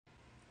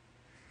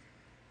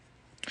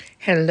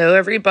Hello,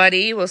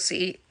 everybody. We'll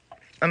see.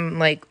 I'm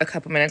like a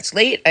couple minutes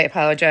late. I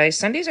apologize.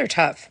 Sundays are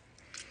tough.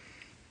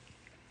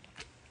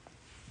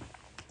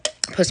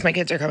 Plus, my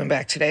kids are coming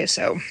back today,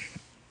 so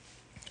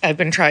I've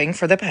been trying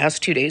for the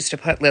past 2 days to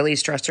put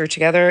Lily's dresser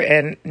together,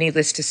 and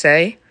needless to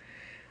say,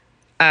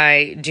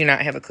 I do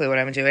not have a clue what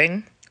I'm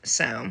doing.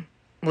 So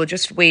we'll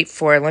just wait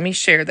for. Let me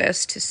share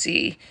this to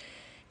see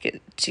get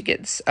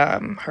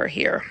her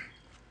here.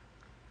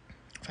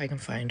 If I can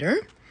find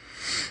her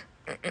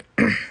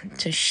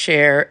to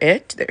share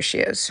it. There she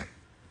is.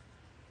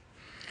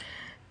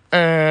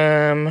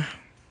 How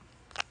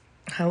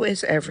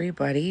is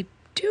everybody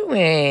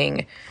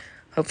doing?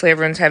 Hopefully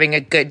everyone's having a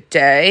good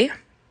day,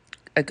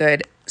 a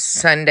good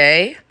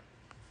Sunday.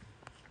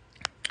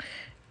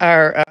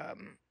 Our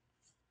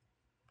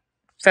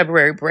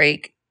February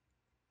break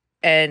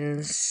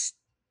ends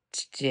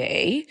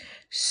today,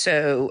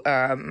 so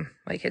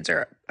my kids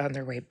are on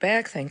their way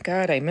back. Thank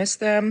God. I missed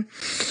them.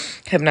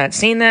 Have not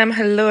seen them.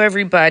 Hello,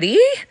 everybody.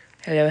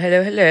 Hello,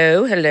 hello,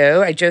 hello,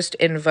 hello. I just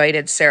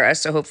invited Sarah,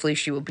 so hopefully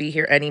she will be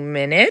here any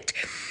minute.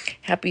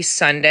 Happy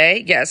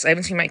Sunday. Yes, I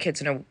haven't seen my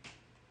kids in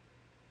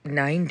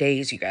 9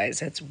 days, you guys.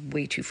 That's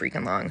way too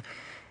freaking long.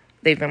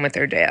 They've been with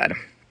their dad.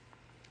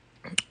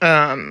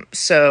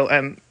 So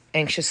I'm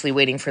anxiously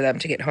waiting for them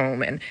to get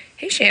home. And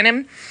hey,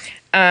 Shannon.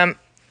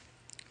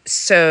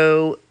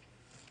 So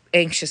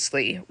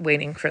anxiously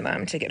waiting for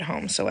them to get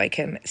home so I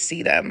can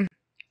see them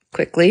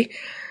quickly.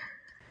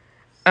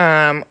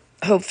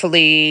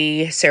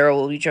 Hopefully Sarah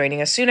will be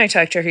joining us soon. I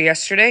talked to her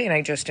yesterday and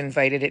I just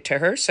invited it to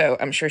her, so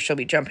I'm sure she'll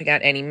be jumping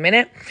out any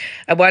minute.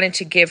 I wanted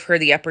to give her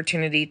the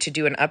opportunity to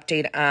do an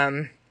update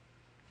on,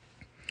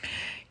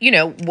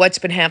 what's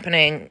been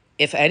happening,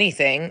 if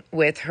anything,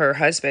 with her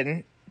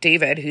husband,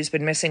 David, who's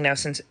been missing now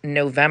since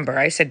November.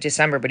 I said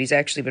December, but he's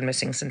actually been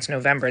missing since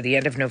November, the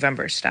end of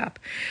November. Stop.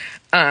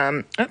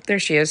 Oh, there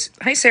she is.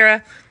 Hi,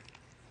 Sarah.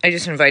 I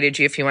just invited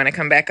you if you want to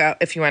come back up,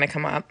 if you want to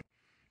come up.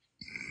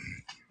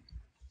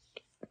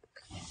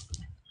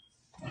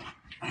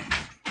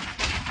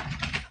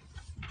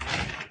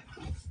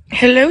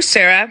 Hello,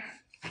 Sarah.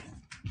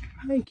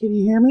 Hey, can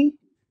you hear me?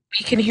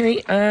 We can hear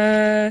you.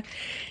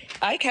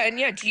 I can,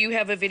 yeah. Do you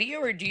have a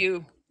video or do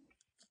you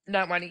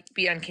not want to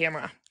be on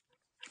camera?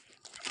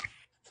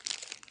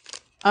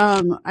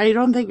 I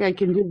don't think I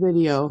can do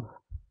video.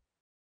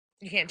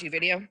 You can't do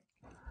video?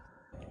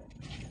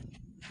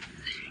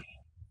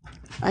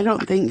 I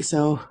don't think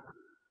so.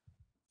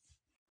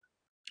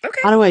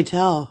 Okay. How do I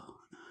tell?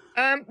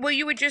 Well,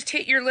 you would just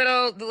hit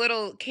the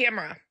little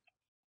camera.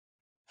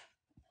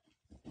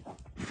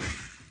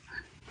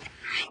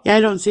 Yeah, I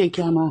don't see a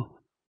camera.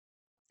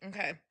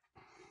 Okay.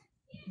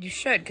 You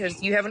should,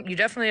 because you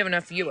definitely have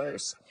enough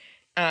viewers.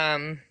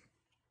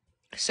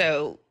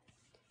 So,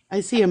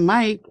 I see a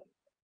mic.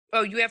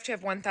 oh, you have to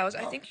have 1,000.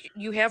 I think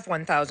you have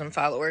 1,000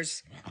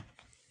 followers.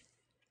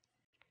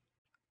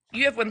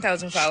 You have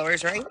 1,000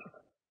 followers, right?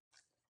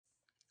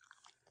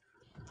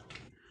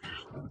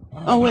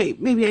 Oh,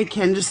 wait, maybe I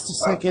can. Just a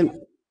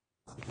second.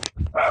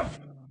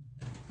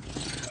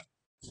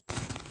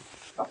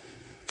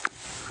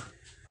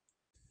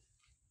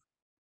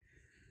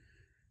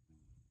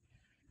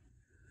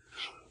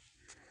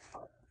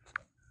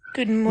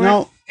 Good morning,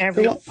 No.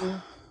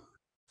 everyone.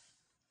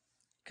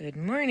 Good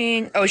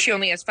morning. Oh, she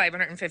only has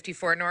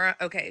 554, Nora.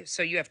 Okay,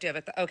 so you have to have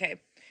it.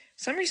 Okay.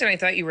 Some reason I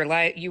thought you were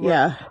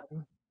Yeah.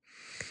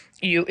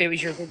 it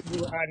was you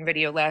were on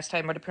video last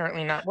time, but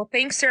apparently not. Well,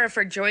 thanks, Sarah,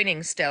 for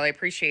joining still. I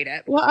appreciate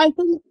it. Well, I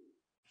think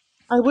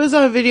I was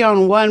on a video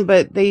on one,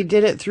 but they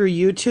did it through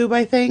YouTube,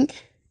 I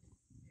think,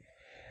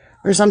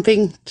 or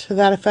something to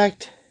that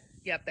effect.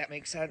 Yep, that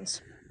makes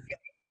sense.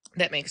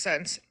 That makes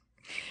sense.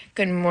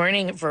 Good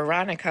morning,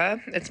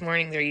 Veronica. It's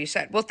morning there, you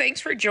said. Well, thanks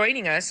for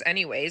joining us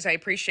anyways. I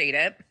appreciate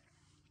it.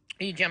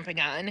 You jumping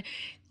on.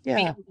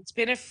 Yeah. It's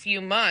been a few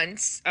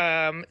months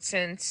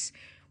since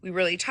we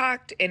really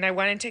talked, and I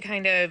wanted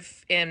to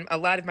and a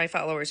lot of my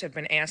followers have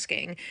been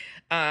asking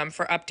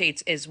for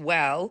updates as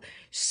well.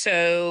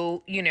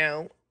 So,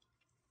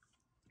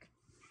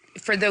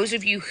 for those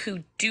of you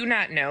who do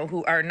not know,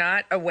 who are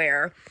not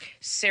aware,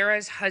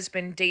 Sarah's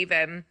husband,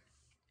 David,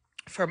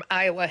 from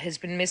Iowa, has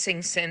been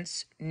missing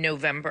since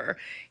November.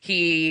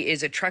 He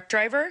is a truck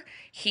driver.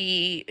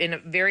 He, in a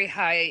very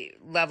high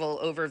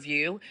level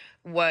overview,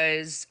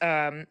 was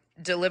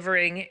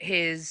delivering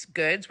his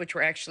goods, which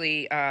were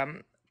actually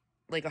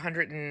like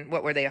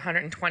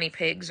 120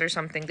 pigs or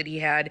something that he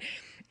had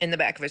in the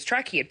back of his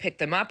truck. He had picked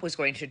them up, was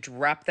going to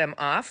drop them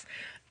off,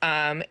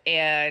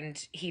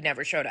 and he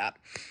never showed up.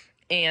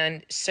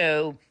 And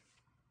so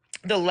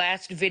the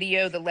last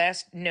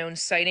known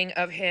sighting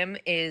of him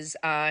is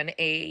on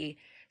a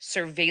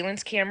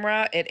surveillance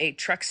camera at a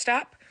truck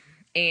stop.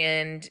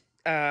 And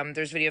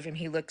there's video of him.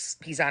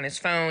 He's on his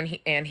phone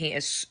and he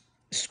is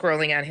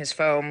scrolling on his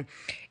phone.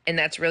 And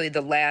that's really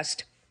the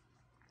last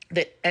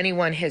that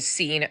anyone has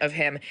seen of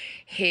him.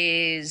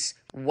 His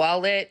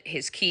wallet,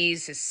 his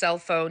keys, his cell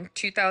phone,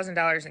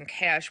 $2,000 in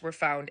cash were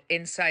found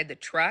inside the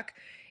truck,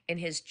 and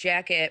his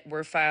jacket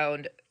were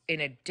found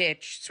in a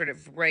ditch sort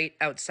of right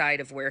outside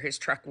of where his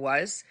truck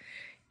was.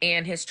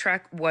 and his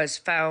truck was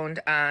found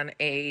on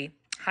a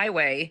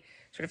highway,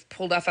 sort of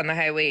pulled off on the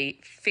highway,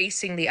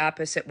 facing the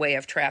opposite way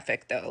of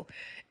traffic, though.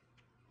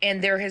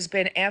 And there has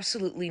been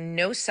absolutely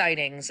no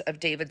sightings of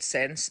David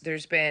since.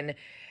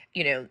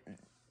 You know,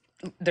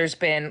 there's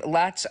been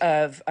lots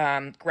of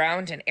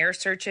ground and air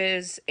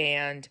searches,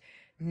 and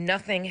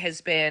nothing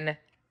has been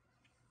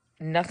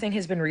nothing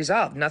has been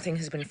resolved. Nothing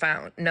has been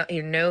found. No,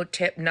 no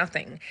tip,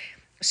 nothing.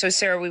 So,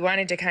 Sarah, we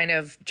wanted to kind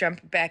of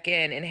jump back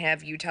in and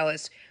have you tell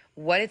us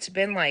what it's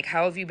been like.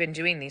 How have you been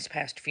doing these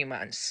past few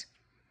months?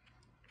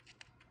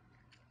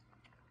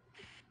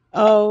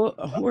 Oh,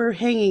 we're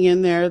hanging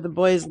in there. The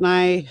boys and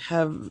I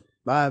have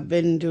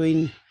been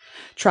doing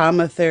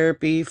trauma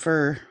therapy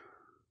for,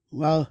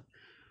 well,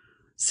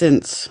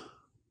 since,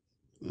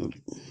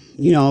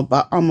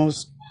 about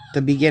almost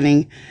the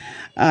beginning.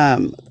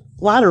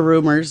 A lot of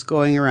rumors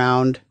going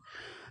around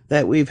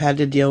that we've had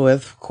to deal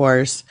with, of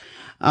course.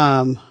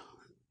 Um,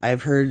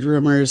 I've heard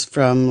rumors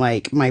from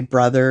like my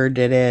brother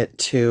did it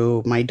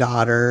to my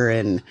daughter,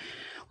 and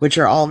which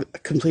are all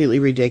completely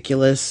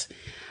ridiculous.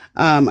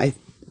 Um, I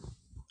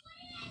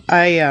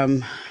I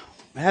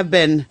have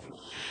been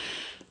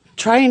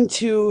trying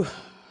to,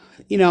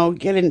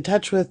 get in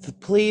touch with the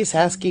police,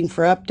 asking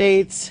for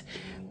updates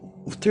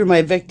through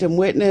my victim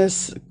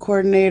witness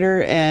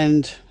coordinator,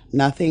 and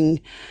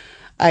nothing.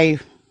 I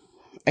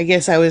I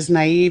guess I was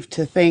naive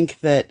to think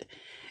that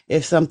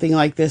if something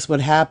like this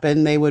would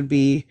happen, they would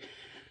be,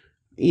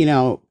 you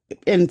know,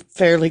 in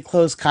fairly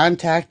close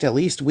contact, at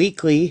least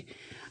weekly.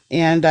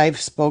 And I've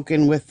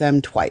spoken with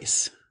them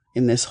twice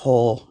in this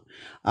whole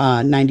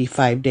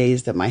 95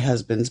 days that my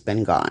husband's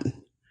been gone.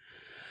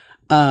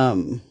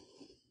 Um,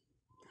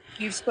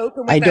 You've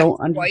spoken I with them don't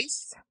understand.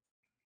 twice.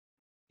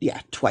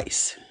 Yeah,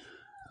 twice,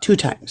 two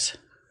times.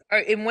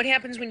 And what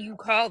happens when you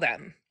call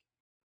them?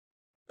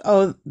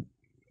 Oh,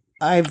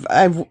 I've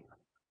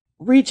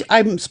reached.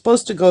 I'm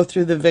supposed to go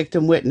through the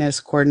victim witness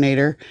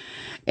coordinator,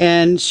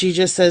 and she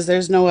just says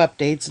there's no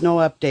updates, no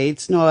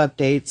updates, no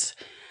updates.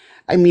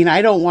 I mean,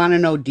 I don't want to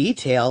know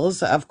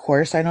details. Of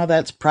course, I know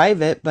that's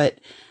private, but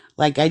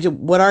like,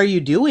 what are you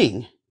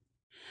doing?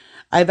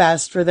 I've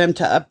asked for them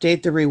to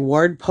update the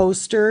reward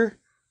poster.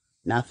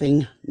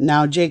 Nothing.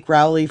 Now Jake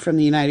Rowley from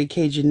the United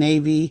Cajun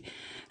Navy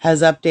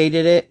has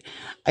updated it.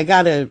 I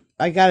got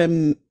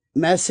a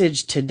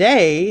message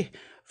today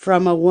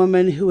from a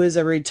woman who is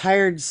a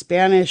retired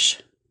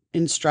Spanish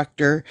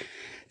instructor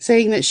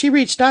saying that she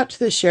reached out to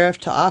the sheriff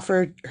to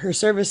offer her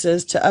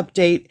services to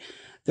update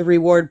the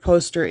reward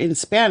poster in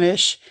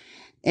Spanish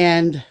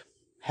and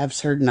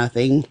has heard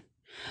nothing.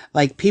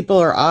 Like, people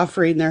are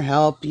offering their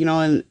help,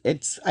 and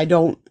I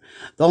don't,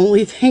 the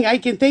only thing I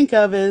can think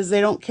of is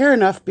they don't care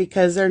enough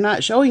because they're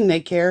not showing they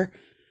care.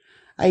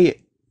 I,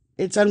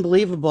 it's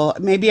unbelievable.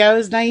 Maybe I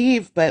was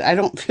naive, but I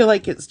don't feel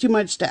like it's too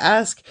much to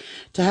ask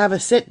to have a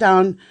sit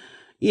down,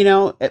 you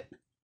know,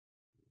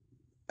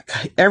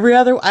 every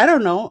other, I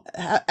don't know,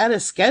 at a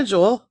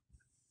schedule,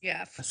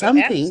 Yeah,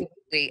 something.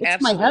 absolutely, It's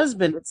my absolutely.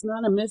 husband. It's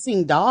not a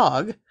missing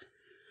dog.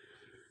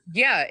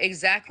 Yeah,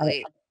 I,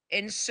 exactly.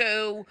 And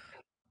so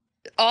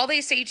all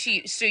they say to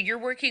you, so you're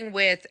working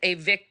with a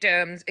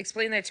victim.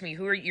 Explain that to me.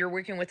 You're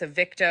working with a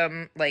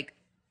victim? Like,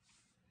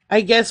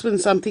 I guess when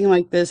something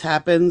like this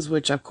happens,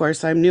 which of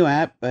course I'm new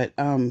at, but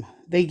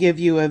they give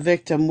you a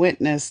victim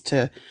witness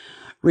to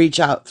reach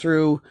out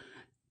through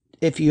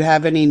if you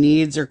have any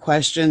needs or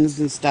questions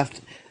and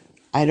stuff.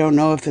 I don't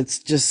know if it's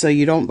just so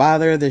you don't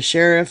bother the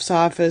sheriff's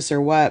office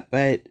or what,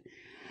 but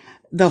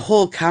the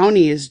whole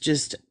county is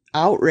just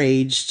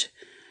outraged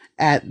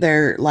at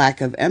their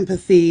lack of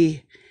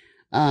empathy.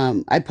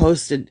 I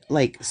posted,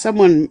 like,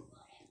 someone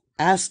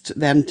asked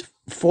them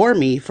for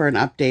me for an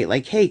update,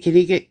 like, hey, can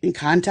you get in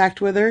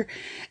contact with her?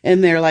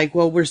 And they're like,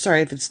 well, we're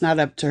sorry if it's not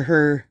up to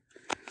her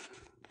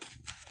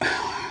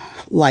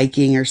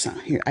liking or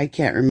something. Here, I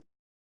can't remember.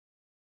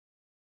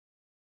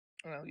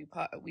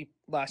 oh, we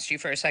lost you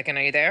for a second.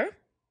 Are you there,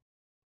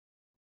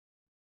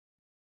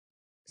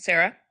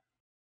 Sarah?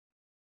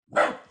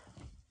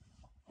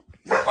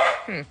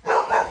 Hmm.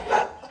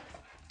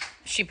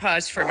 She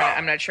paused for a minute.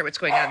 I'm not sure what's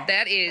going on.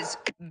 That is,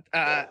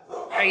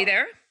 are you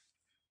there?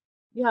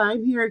 Yeah,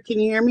 I'm here. Can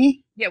you hear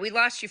me? Yeah, we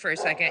lost you for a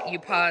second. You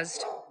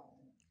paused.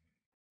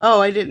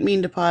 Oh, I didn't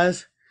mean to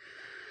pause.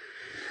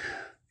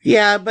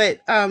 Yeah,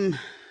 but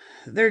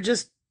they're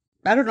just,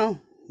 I don't know,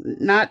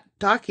 not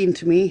talking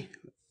to me.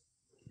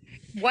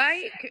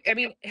 Why? I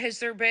mean, has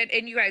there been,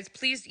 and you guys,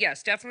 please,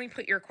 yes, definitely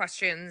put your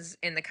questions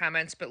in the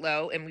comments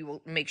below, and we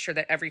will make sure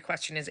that every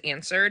question is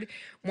answered.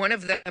 One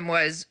of them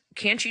was,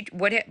 can't you,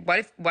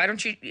 why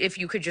don't you, if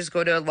you could just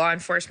go to law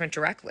enforcement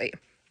directly?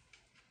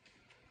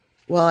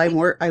 Well,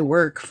 I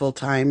work full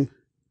time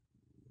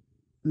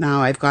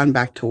now. I've gone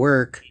back to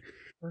work,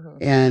 Mhm.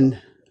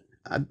 and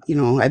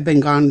I've been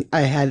gone.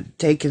 I had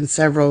taken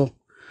several,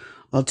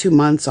 well, 2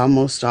 months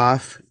almost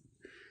off,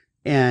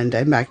 and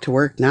I'm back to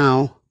work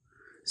now.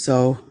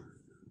 So,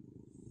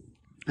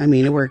 I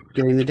mean, I work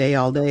during the day,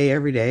 all day,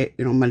 every day,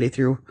 Monday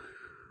through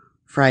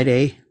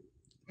Friday.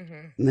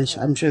 Mhm. And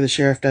I'm sure the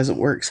sheriff doesn't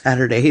work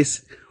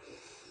Saturdays.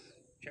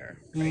 Sure.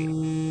 Right.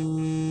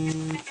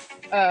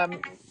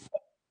 Um,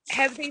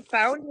 have they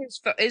found his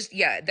phone? Is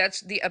yeah,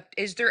 that's the up.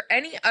 Is there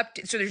any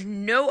update? So there's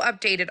no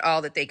update at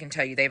all that they can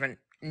tell you. They haven't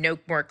no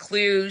more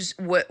clues.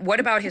 What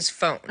about his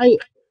phone? I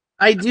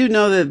I do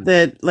know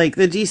that like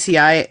the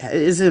DCI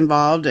is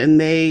involved,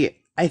 and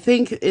I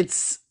think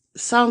it's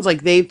sounds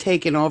like they've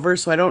taken over.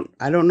 So I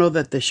don't know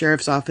that the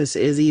sheriff's office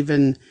is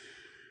even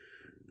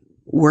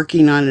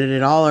working on it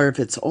at all, or if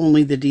it's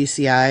only the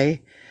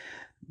DCI.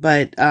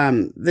 But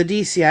the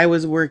DCI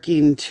was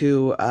working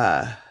to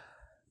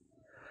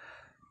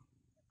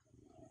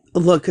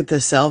look at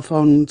the cell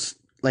phones,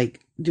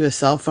 like do a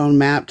cell phone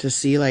map to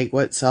see like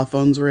what cell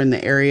phones were in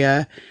the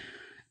area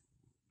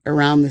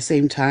around the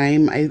same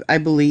time. I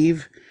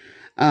believe.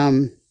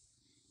 Um,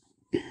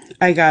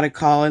 I got a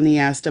call and he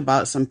asked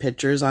about some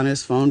pictures on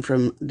his phone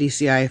from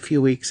DCI a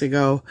few weeks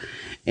ago,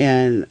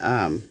 and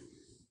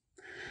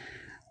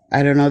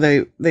I don't know.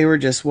 They were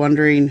just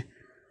wondering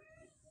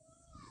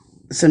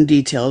some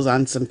details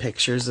on some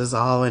pictures is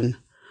all, and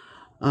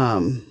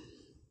um,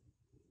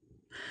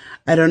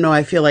 I don't know.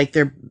 I feel like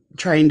they're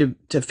trying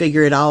to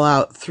figure it all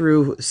out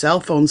through cell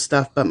phone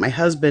stuff. But my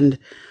husband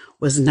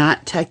was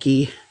not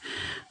techie.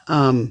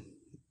 Um,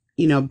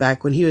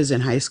 back when he was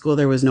in high school,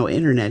 there was no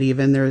internet.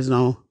 Even there was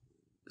no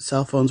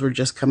cell phones were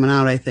just coming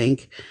out, I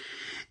think,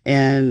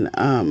 and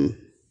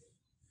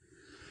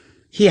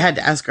he had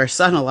to ask our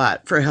son a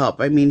lot for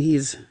help. I mean,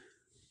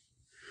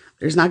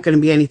 there's not going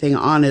to be anything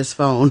on his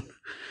phone.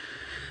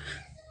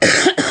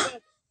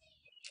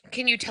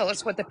 Can you tell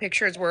us what the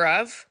pictures were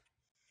of?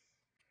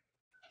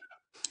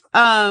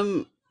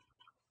 Um,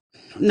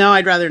 no,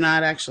 I'd rather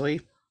not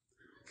actually.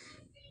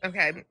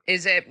 Okay.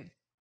 Is it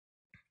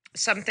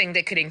something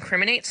that could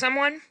incriminate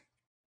someone?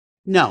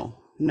 No,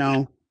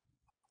 no,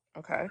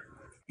 Okay.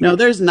 no.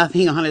 There's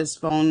nothing on his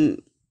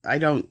phone. I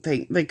don't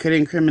think that could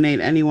incriminate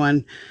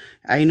anyone.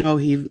 I know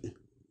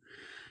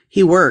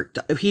he worked.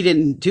 He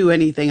didn't do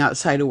anything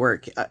outside of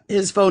work.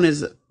 His phone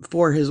is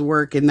for his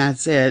work, and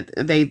that's it.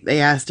 They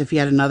asked if he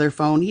had another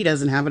phone. He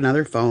doesn't have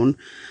another phone.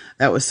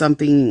 That was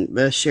something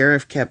the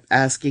sheriff kept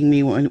asking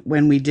me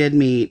when we did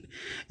meet,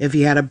 if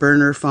he had a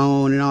burner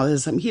phone and all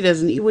this. He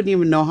doesn't. He wouldn't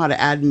even know how to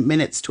add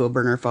minutes to a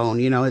burner phone.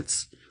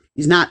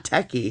 He's not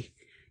techie.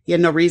 He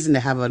had no reason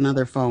to have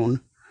another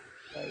phone.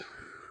 Right.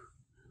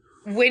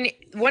 When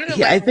one of the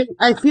Yeah,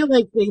 I feel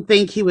like they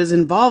think he was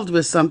involved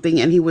with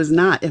something, and he was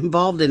not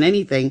involved in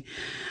anything.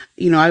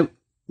 I've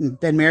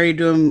been married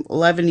to him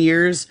 11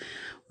 years.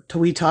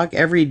 Till we talk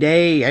every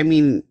day. I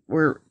mean,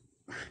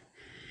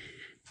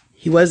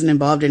 he wasn't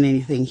involved in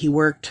anything. He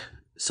worked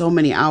so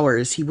many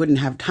hours. He wouldn't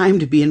have time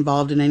to be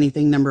involved in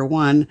anything, number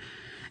one.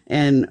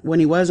 And when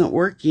he wasn't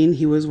working,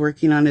 he was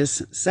working on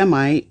his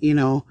semi,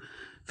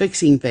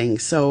 fixing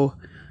things. So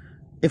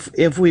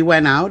if we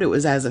went out, it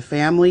was as a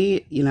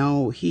family.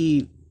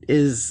 He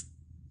is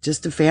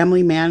just a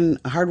family man,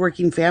 a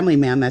hardworking family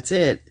man. That's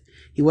it.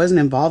 He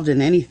wasn't involved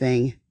in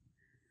anything.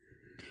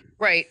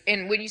 Right.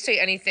 And when you say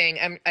anything,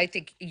 I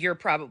think you're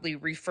probably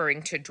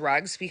referring to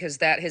drugs because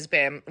that has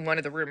been one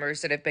of the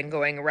rumors that have been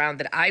going around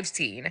that I've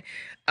seen.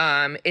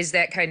 Is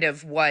that kind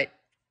of what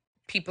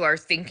people are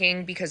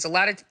thinking? Because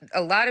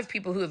a lot of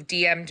people who have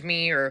DM'd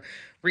me or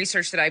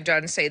research that I've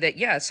done say that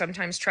yeah,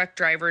 sometimes truck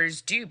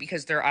drivers do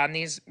because they're on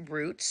these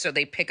routes, so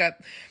they pick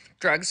up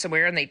drugs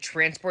somewhere and they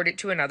transport it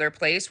to another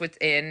place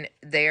within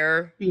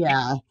their.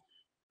 Yeah.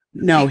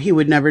 No, he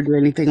would never do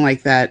anything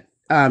like that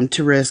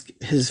to risk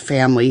his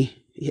family.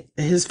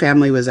 His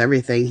family was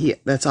everything.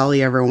 That's all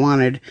he ever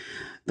wanted.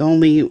 The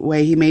only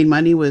way he made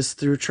money was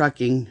through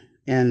trucking,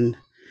 and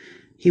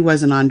he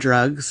wasn't on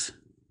drugs.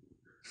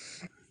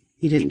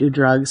 He didn't do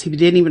drugs. He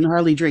didn't even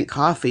hardly drink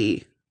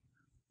coffee.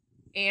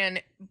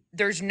 And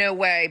there's no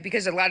way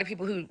because a lot of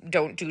people who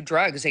don't do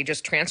drugs, they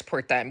just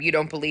transport them. You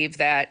don't believe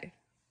that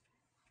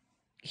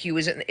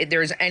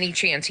there's any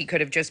chance he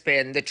could have just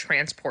been the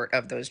transport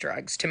of those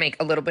drugs to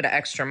make a little bit of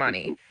extra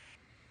money.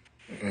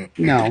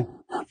 No,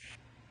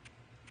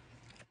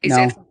 Is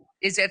that no,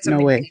 is that no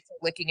something way. police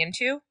are looking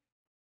into?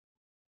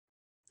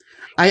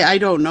 I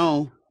don't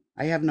know.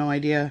 I have no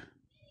idea.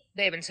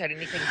 They haven't said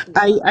anything to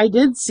you. I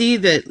did see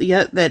that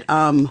yet that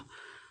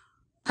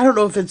I don't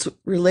know if it's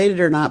related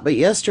or not, but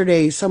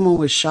yesterday someone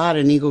was shot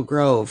in Eagle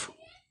Grove.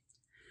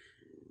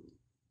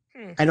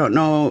 Hmm. I don't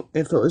know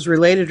if it was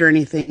related or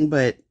anything,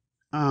 but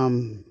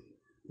um,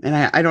 and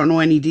I don't know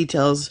any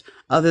details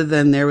other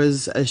than there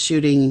was a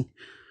shooting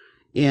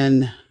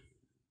in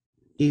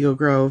Eagle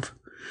Grove.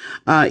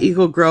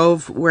 Eagle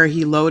Grove, where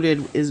he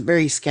loaded, is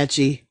very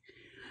sketchy.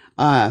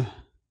 Uh,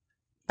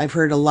 I've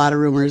heard a lot of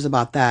rumors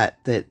about that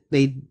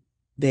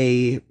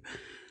they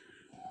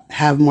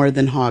have more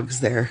than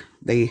hogs there.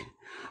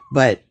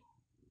 But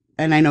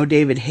and I know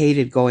David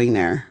hated going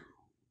there.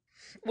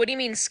 What do you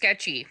mean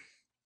sketchy?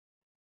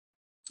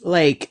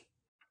 Like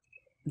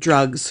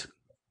drugs,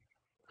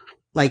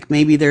 like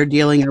maybe they're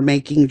dealing or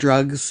making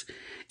drugs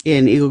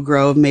in Eagle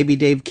Grove. Maybe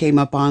Dave came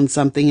up on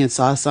something and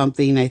saw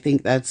something. I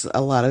think that's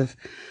a lot of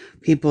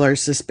people are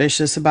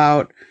suspicious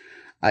about.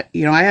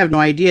 I have no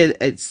idea.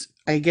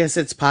 I guess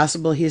it's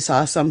possible he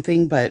saw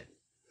something, but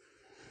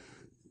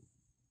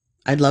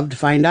I'd love to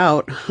find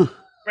out.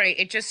 Right.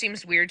 It just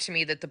seems weird to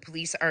me that the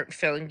police aren't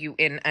filling you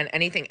in on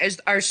anything.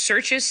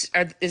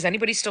 Is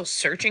anybody still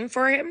searching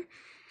for him?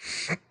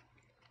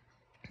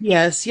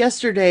 Yes,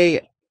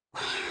 yesterday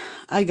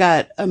I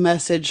got a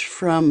message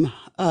from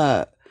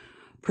a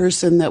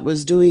person that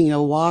was doing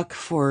a walk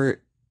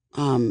for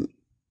um,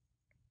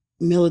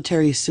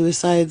 military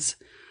suicides,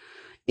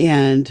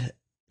 and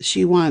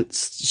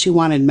she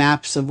wanted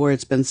maps of where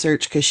it's been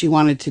searched because she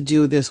wanted to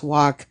do this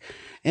walk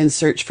and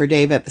search for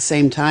Dave at the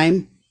same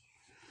time.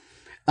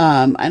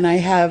 And I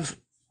have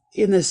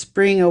in the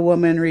spring a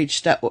woman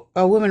reached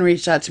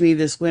out to me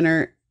this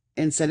winter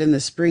and said in the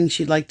spring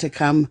she'd like to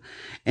come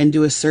and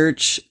do a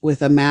search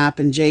with a map,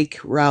 and Jake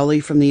Rowley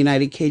from the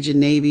United Cajun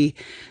Navy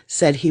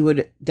said he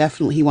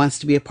wants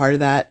to be a part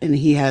of that, and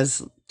he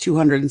has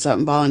 200 and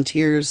something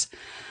volunteers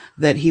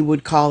that he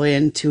would call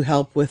in to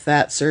help with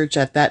that search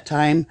at that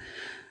time.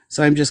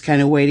 So I'm just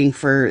kind of waiting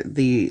for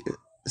the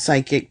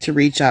psychic to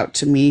reach out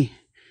to me.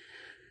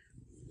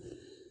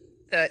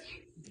 The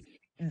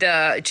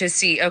the to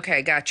see.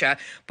 Okay, gotcha.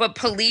 But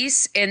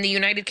police and the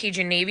United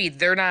Cajun Navy,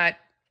 they're not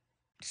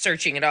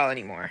searching at all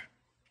anymore.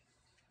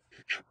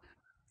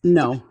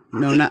 No,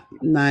 no,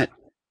 not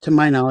to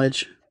my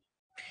knowledge.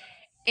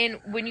 And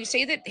when you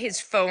say that his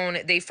phone,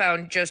 they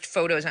found just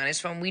photos on his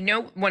phone, we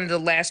know one of the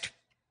last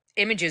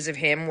images of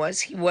him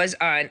was he was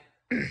on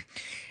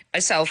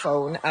a cell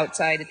phone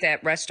outside at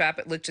that rest stop.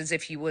 It looked as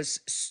if he was,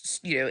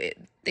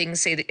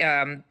 things say that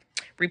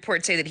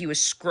reports say that he was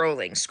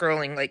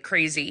scrolling like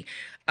crazy,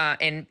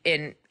 and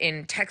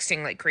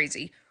texting like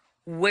crazy.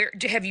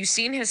 Have you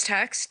seen his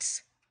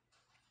texts?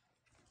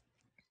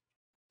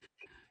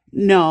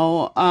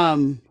 No,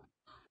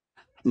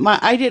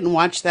 I didn't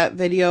watch that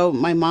video.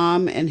 My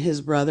mom and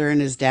his brother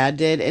and his dad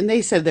did, and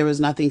they said there was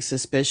nothing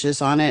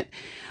suspicious on it.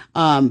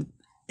 Um,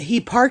 he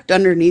parked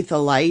underneath a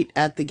light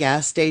at the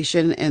gas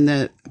station, and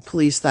the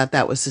police thought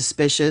that was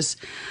suspicious.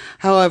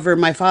 However,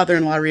 my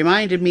father-in-law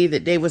reminded me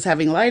that Dave was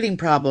having lighting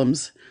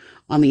problems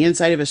on the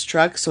inside of his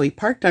truck, so he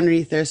parked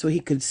underneath there so he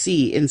could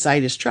see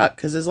inside his truck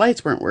because his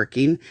lights weren't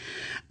working.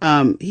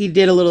 He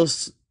did a little.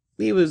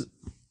 He was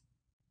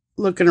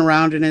looking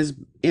around in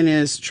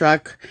his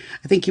truck.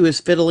 I think he was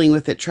fiddling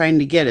with it, trying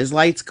to get his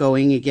lights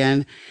going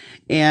again.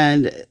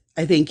 And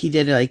I think he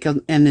did like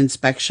an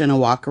inspection, a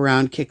walk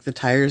around, kick the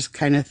tires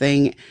kind of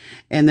thing.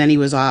 And then he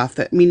was off.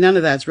 I mean, none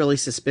of that's really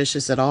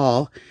suspicious at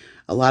all.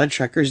 A lot of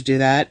truckers do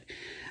that.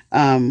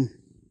 Um,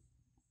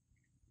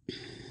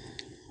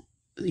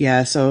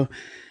 yeah. So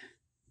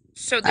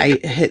So the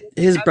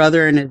his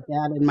brother and his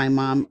dad and my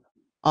mom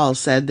all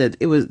said that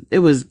it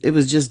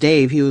was just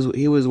Dave. He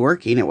was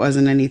working. It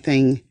wasn't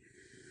anything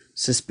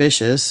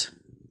suspicious.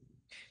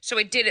 so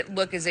it didn't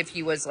look as if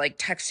he was like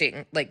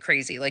texting like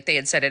crazy, like they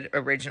had said it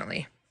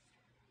originally.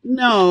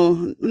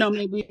 No, no,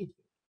 maybe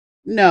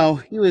no.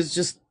 He was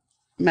just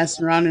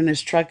messing around in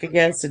his truck, I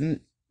guess,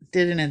 and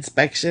did an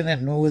inspection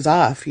and was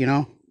off, you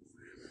know.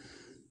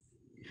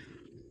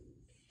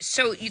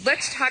 So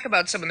let's talk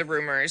about some of the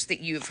rumors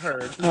that you've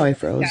heard. Oh, I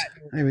We've froze.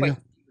 gotten There we quite go.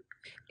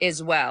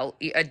 as well.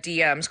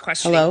 DMs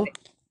questioning. Hello?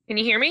 Can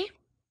you hear me?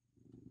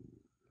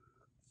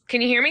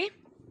 Can you hear me?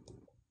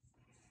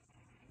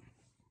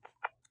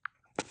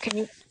 Can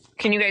you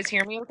can you guys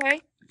hear me?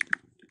 Okay,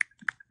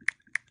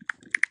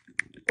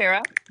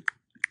 Sarah.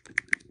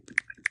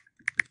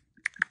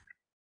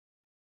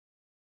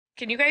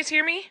 Can you guys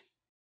hear me?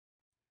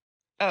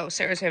 Oh,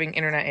 Sarah's having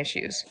internet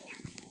issues.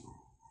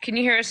 Can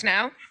you hear us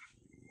now?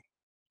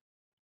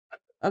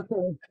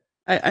 Okay.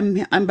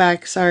 I'm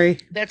back. Sorry.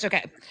 That's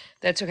okay.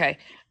 That's okay.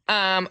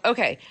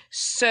 Okay.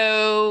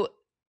 So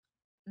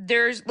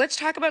let's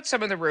talk about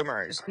some of the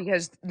rumors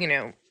because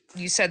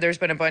you said there's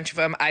been a bunch of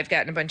them. I've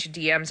gotten a bunch of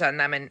DMs on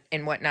them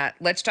and whatnot.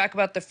 Let's talk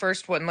about the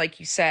first one, like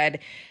you said,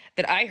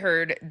 that I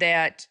heard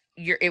that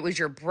it was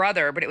your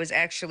brother, but it was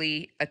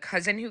actually a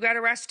cousin who got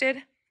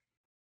arrested.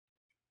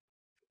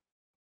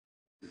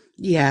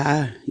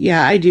 Yeah,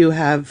 yeah, I do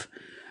have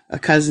a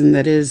cousin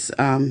that is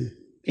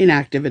in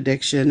active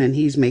addiction, and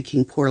he's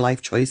making poor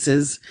life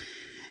choices.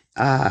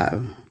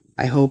 Uh,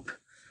 I hope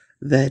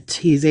that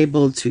he's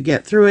able to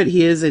get through it.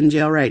 He is in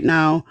jail right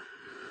now.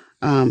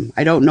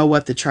 I don't know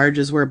what the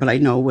charges were, but I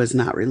know it was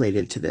not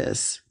related to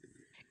this.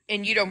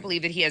 And you don't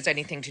believe that he has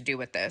anything to do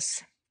with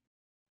this.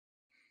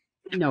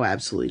 No,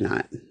 absolutely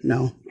not.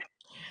 No,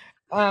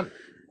 Um,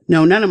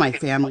 no, none of my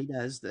family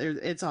does.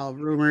 It's all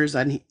rumors,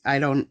 and I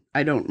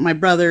don't. My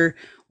brother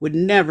would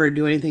never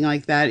do anything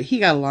like that. He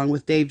got along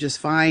with Dave just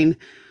fine.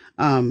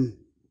 Um,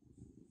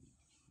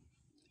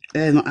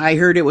 and I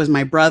heard it was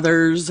my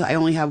brother's. I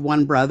only have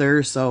one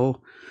brother,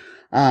 so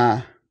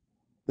uh,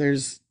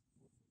 there's.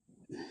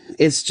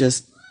 It's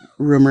just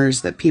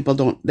rumors that people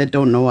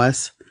don't know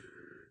us.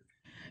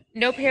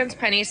 No Pants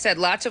Penny said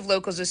lots of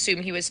locals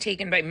assume he was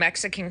taken by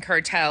Mexican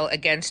cartel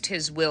against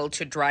his will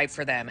to drive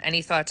for them.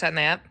 Any thoughts on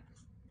that?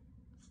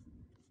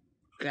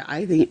 Yeah,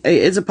 I think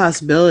it's a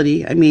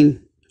possibility. I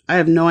mean, I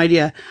have no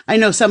idea. I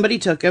know somebody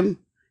took him.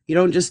 You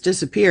don't just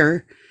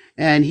disappear,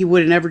 and he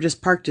would have never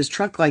just parked his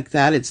truck like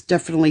that. It's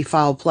definitely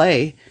foul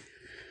play.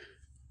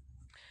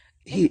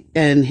 He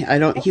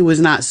was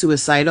not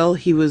suicidal.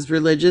 He was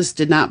religious,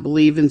 did not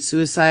believe in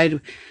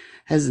suicide,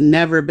 has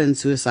never been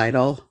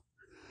suicidal.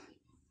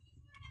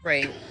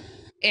 Right.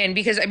 And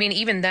because, I mean,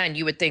 even then,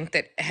 you would think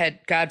that, had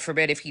God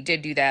forbid, if he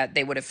did do that,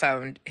 they would have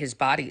found his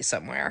body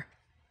somewhere.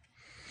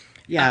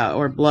 Yeah,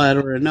 or blood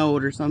or a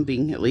note or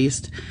something at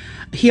least.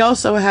 He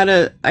also had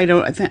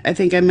I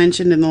think I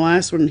mentioned in the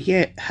last one,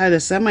 had a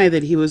semi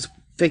that he was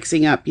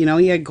fixing up.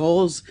 He had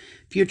goals,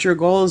 future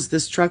goals.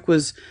 This truck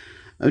was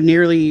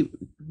nearly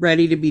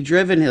ready to be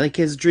driven, like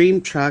his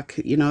dream truck.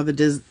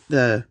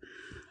 The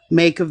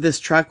make of this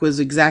truck was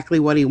exactly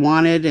what he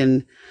wanted,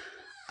 and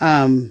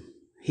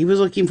he was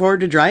looking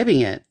forward to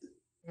driving it.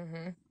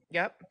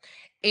 Yep.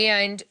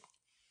 And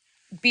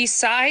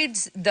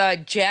besides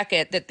the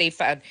jacket that they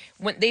found,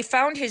 when they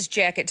found his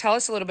jacket, tell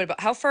us a little bit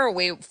about how far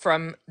away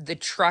from the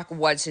truck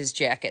was his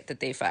jacket that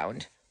they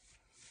found.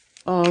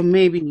 Oh,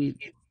 maybe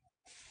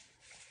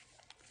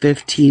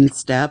 15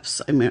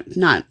 steps. I mean,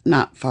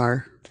 not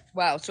far.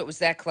 Wow, so it was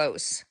that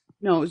close.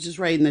 No, it was just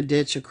right in the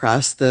ditch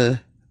across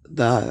the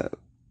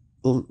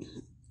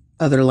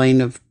other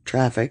lane of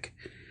traffic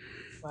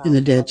in Wow.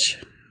 the ditch.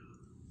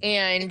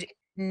 And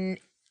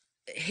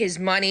his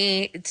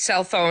money,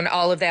 cell phone,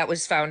 all of that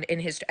was found in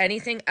his.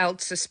 Anything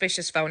else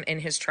suspicious found in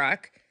his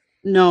truck?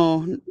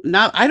 No,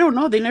 not I don't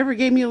know. They never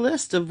gave me a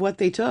list of what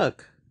they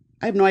took.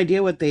 I have no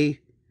idea what they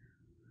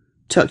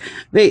took.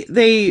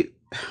 They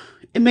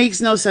it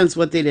makes no sense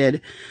what they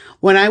did.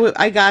 When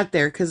I got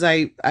there cuz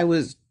I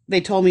was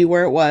they told me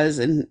where it was,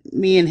 and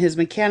me and his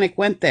mechanic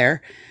went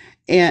there,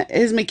 and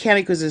his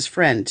mechanic was his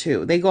friend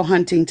too. They go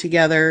hunting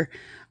together.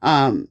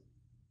 Um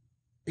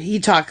he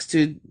talks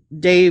to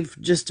Dave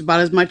just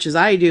about as much as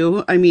I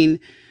do. I mean,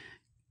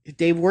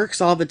 Dave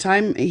works all the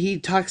time. He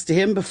talks to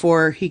him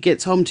before he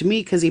gets home to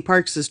me because he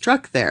parks his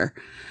truck there.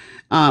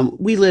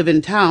 We live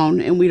in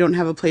town and we don't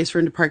have a place for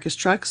him to park his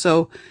truck,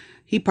 so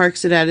he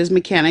parks it at his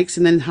mechanic's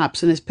and then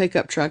hops in his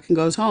pickup truck and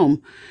goes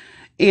home.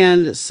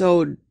 And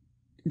so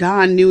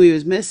Don knew he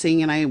was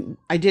missing, and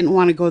I didn't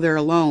want to go there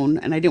alone,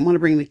 and I didn't want to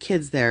bring the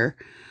kids there.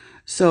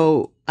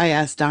 So I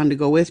asked Don to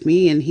go with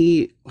me, and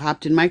he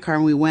hopped in my car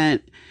and we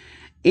went.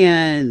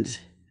 And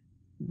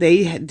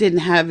they didn't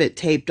have it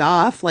taped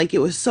off. Like, it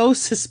was so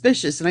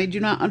suspicious, and I do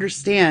not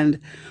understand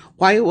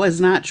why it was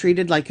not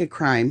treated like a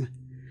crime.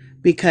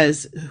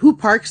 Because who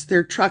parks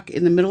their truck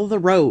in the middle of the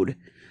road,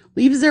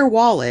 leaves their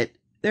wallet,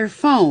 their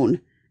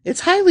phone?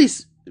 It's highly,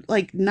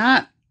 like,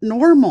 not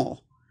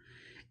normal.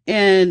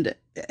 And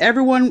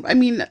everyone, I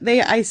mean,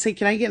 I said,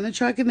 can I get in the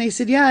truck? And they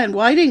said, yeah. And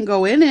well, I didn't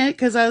go in it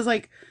because I was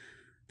like,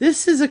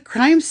 this is a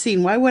crime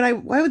scene. Why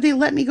would they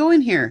let me go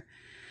in here?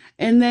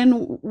 And then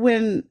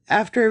when,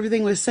 after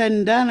everything was said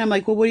and done, I'm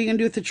like, well, what are you going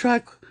to do with the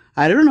truck?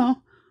 I don't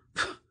know.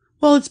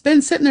 Well, it's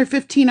been sitting there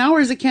 15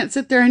 hours. It can't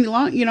sit there any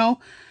longer.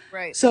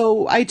 Right.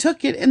 So I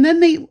took it, and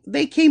then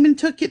they came and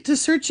took it to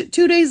search it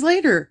 2 days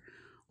later.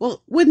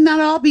 Well, wouldn't that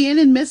all be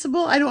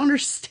inadmissible? I don't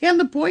understand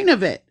the point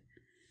of it.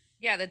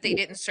 Yeah, that they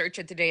didn't search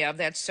it the day of.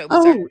 That's so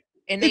bizarre. Oh,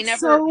 And they it's never,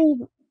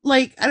 so,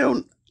 like, I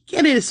don't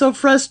get it. It's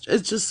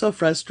just so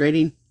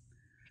frustrating.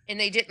 and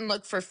they didn't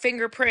look for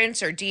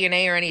fingerprints or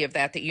DNA or any of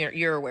that that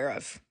you're aware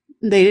of.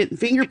 They didn't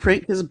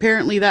fingerprint because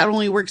apparently that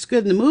only works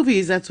good in the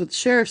movies. That's what the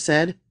sheriff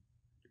said.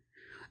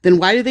 Then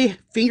why do they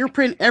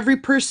fingerprint every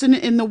person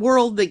in the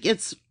world that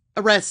gets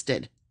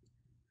arrested?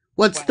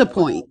 What's the Wow.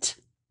 point?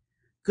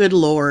 Good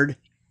Lord.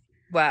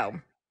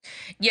 Wow.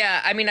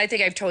 Yeah, I mean, I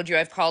think I've told you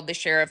I've called the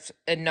sheriff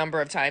a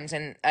number of times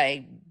and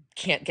I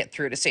can't get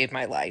through to save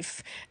my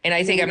life. And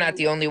I think I'm not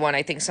the only one.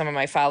 I think some of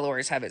my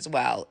followers have as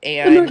well.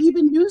 And there are And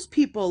even news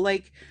people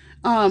like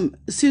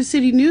Sioux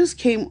City News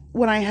came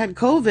when I had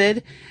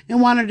COVID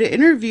and wanted to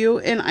interview,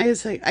 and I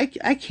was like,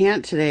 I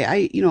can't today.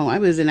 I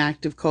was in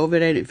active COVID.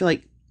 I didn't feel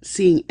like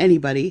seeing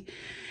anybody.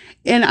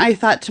 And I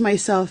thought to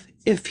myself,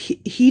 if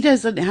he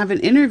doesn't have an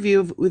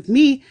interview with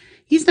me,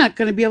 he's not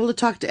going to be able to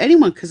talk to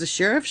anyone because the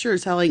sheriff sure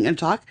as hell ain't going to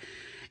talk.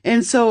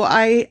 And so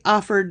I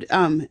offered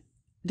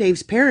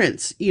Dave's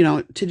parents,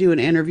 to do an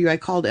interview. I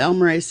called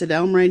Elmer. I said,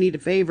 Elmer, I need a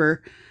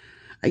favor.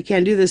 I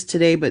can't do this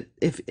today, but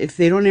if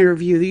they don't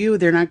interview you,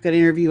 they're not going to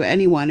interview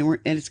anyone,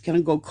 and it's going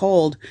to go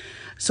cold.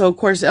 So, of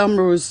course,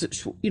 Elmer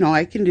was,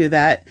 I can do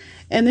that.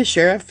 And the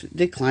sheriff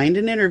declined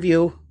an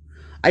interview.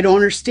 I don't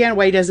understand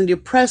why he doesn't do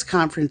press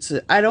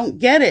conferences. I don't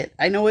get it.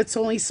 I know it's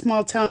only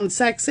small town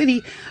Sac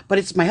City, but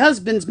it's my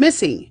husband's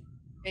missing.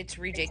 it's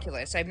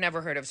ridiculous. I've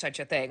never heard of such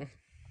a thing.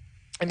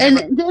 I've And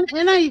never,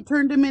 then I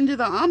turned him into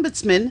the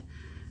ombudsman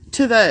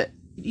to the,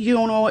 do you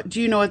know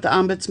what the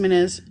ombudsman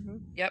is?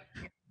 yep.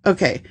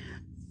 Okay.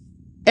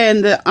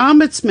 And the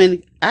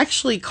ombudsman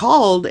actually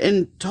called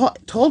and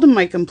told him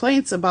my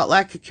complaints about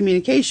lack of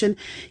communication.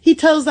 He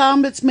tells the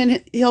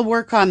ombudsman he'll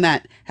work on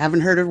that.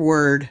 Haven't heard a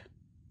word.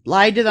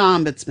 Lied to the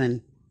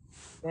ombudsman.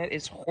 That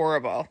is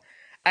horrible.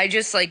 I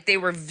just like they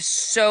were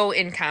so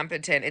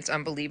incompetent. It's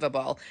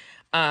unbelievable.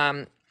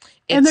 Um,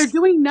 And they're it's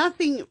doing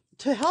nothing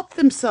to help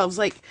themselves.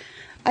 Like,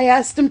 I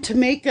asked them to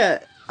make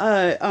a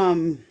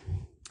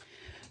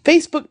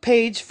Facebook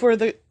page for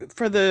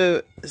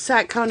the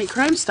Sac County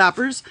Crime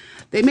Stoppers.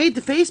 They made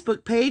the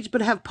Facebook page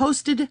but have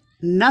posted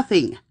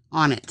nothing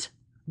on it.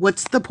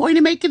 What's the point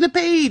of making the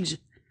page?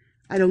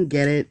 I don't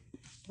get it.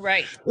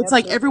 Right. It's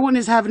like Absolutely. everyone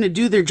is having to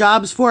do their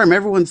jobs for him.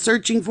 Everyone's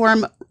searching for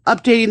him,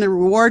 updating the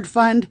reward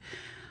fund.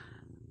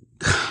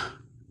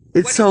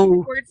 It's What is the so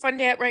reward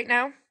fund at right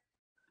now?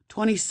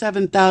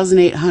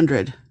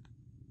 27,800.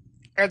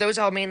 Are those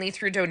all mainly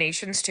through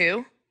donations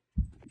too?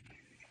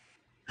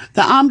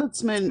 The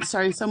ombudsman,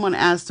 sorry, someone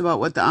asked about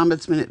what the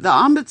ombudsman is. The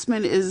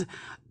ombudsman is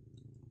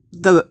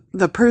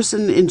the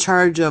person in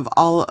charge of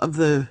all of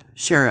the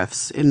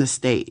sheriffs in the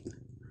state,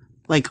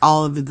 like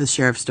all of the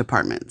sheriff's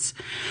departments.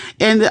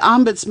 And the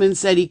ombudsman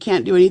said he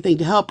can't do anything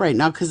to help right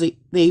now because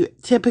they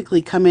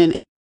typically come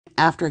in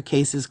after a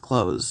case is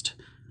closed.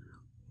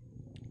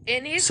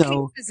 And his case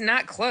So, is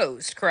not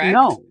closed, correct?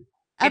 no,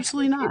 It's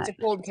absolutely it's not. a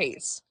cold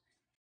case.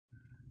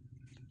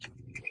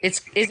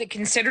 It's is it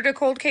considered a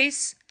cold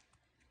case?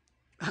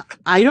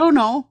 I don't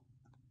know.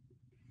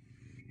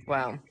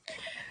 Wow.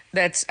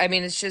 That's I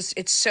mean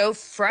it's so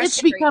It's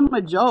frustrating. become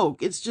a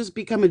joke. It's just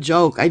become a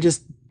joke. I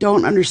just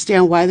don't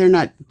understand why they're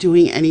not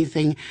doing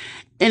anything.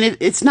 And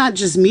it's not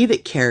just me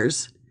that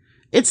cares.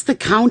 It's the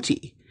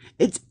county.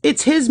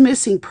 It's his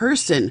missing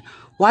person.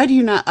 Why do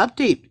you not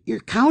update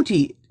your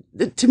county?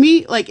 To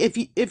me, like if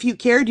you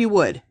cared, you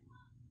would.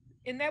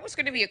 And that was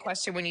going to be a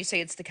question when you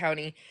say it's the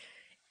county.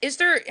 Is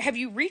there have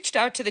you reached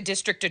out to the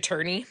district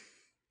attorney?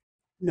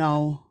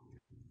 No.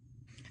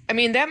 I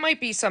mean, that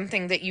might be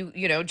something that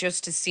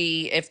just to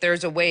see if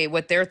there's a way,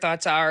 what their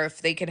thoughts are,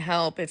 if they can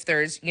help, if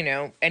there's,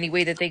 any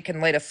way that they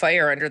can light a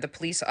fire under the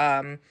police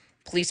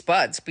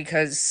butts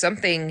because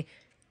something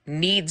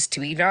needs to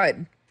be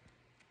done.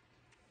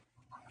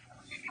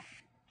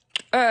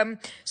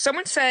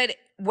 Someone said,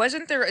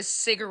 wasn't there a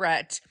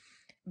cigarette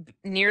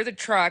near the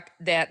truck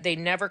that they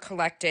never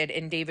collected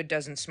and David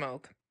doesn't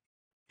smoke?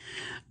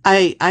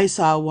 I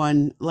saw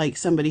one like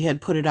somebody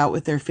had put it out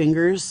with their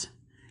fingers.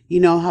 You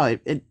know how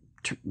it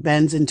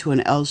bends into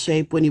an L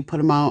shape when you put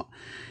them out,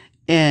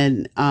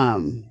 and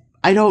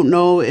I don't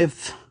know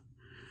if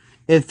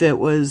it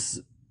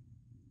was.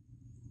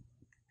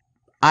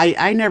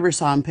 I never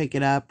saw him pick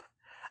it up.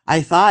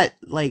 I thought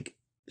like,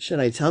 should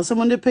I tell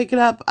someone to pick it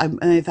up? And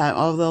I thought,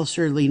 oh, they'll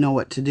surely know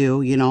what to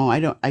do. You know,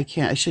 I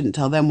can't, I shouldn't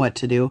tell them what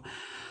to do.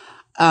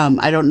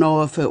 I don't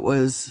know if it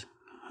was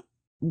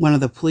one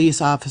of the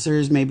police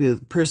officers, maybe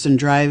the person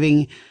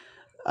driving,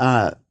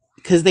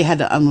 because they had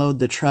to unload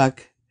the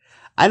truck.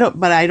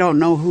 But I don't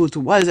know who it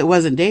was. It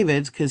wasn't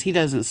David's because he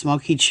doesn't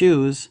smoke. He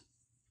chews.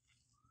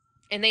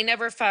 And they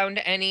never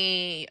found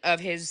any of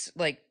his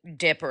like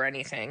dip or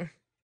anything.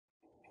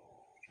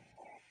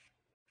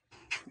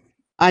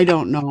 I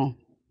don't know.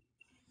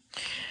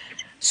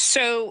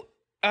 So,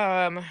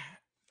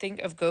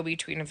 think of go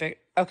between a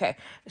okay.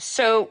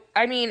 So,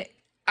 I mean,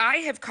 I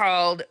have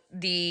called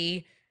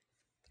the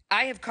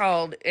I have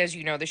called, as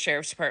you know, the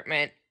sheriff's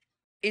department.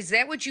 Is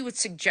that what you would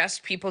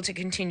suggest people to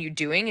continue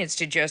doing? Is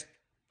to just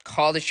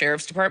call the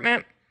sheriff's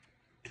department?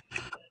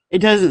 It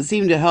doesn't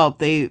seem to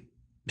help.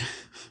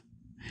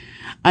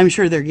 I'm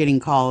sure they're getting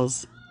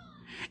calls.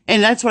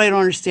 And that's what I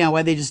don't understand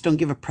why they just don't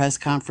give a press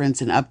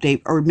conference and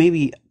update or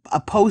maybe a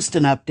post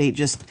and update.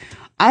 Just,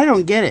 I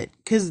don't get it.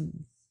 Because,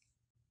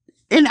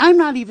 and I'm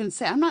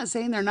not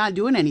saying they're not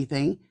doing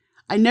anything.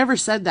 I never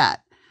said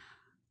that.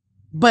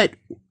 But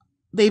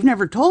they've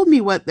never told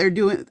me what they're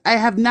doing. I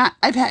have not,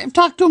 I've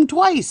talked to them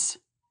twice.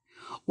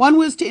 One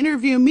was to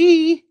interview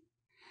me,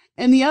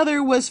 and the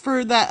other was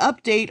for that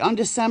update on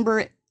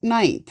December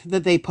 9th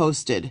that they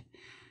posted.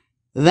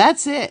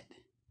 That's it.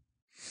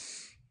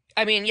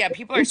 I mean, yeah,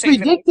 people are It's saying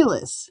that I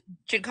ridiculous.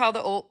 should call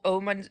the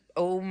ombudsman,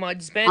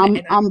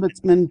 and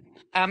Ombudsman.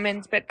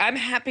 but I'm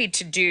happy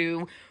to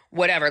do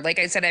whatever. Like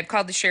I said, I've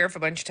called the sheriff a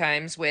bunch of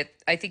times with,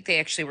 I think they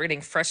actually were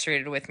getting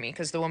frustrated with me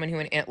because the woman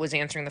who was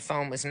answering the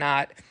phone was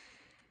not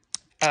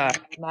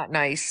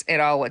nice at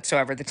all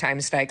whatsoever the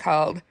times that I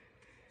called.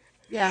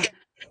 Yeah.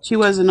 She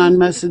wasn't on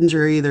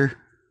Messenger either.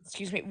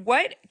 Excuse me.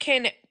 What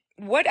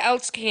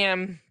else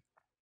can,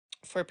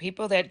 for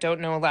people that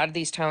don't know, a lot of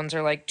these towns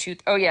are like two,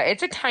 oh yeah,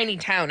 it's a tiny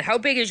town. How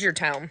big is your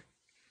town?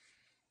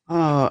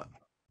 Oh,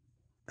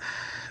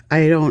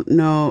 I don't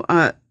know.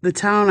 The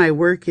town I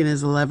work in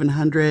is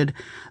 1,100.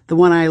 The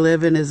one I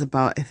live in is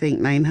about, I think,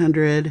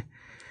 900.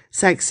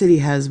 Sac City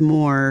has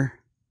more,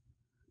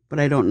 but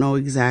I don't know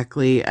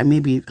exactly. I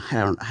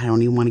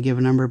don't even want to give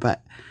a number,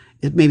 but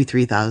it maybe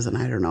 3,000.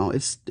 I don't know.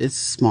 It's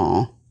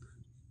small.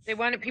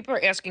 People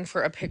are asking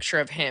for a picture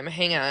of him.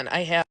 Hang on.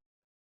 I have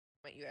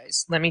you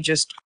guys. Let me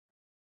just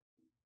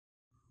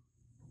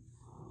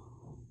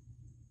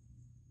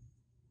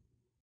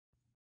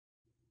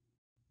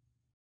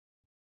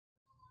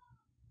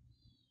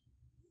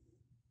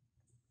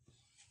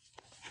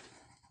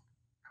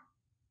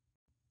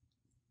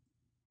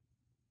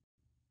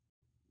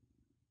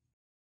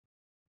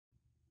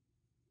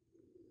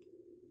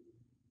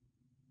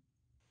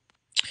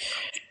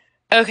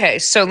Okay,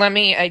 so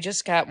I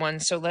just got one,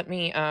 so let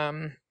me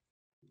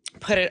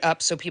put it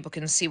up so people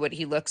can see what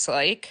he looks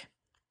like.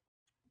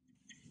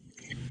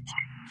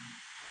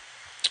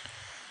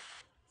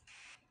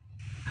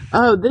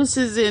 Oh, this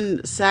is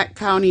in Sac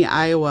County,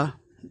 Iowa.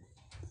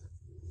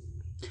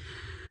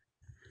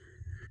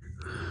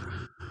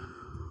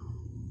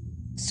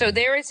 So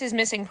there is his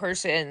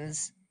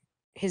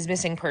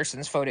missing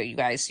persons photo, you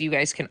guys. So you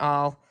guys can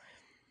all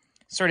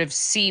sort of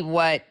see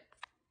what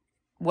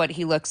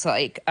he looks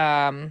like.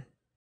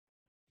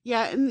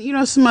 Yeah, and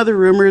some other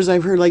rumors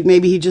I've heard, like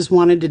maybe he just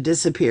wanted to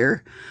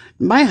disappear.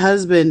 My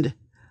husband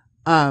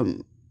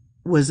um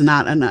was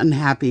not an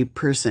unhappy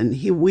person.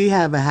 We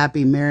have a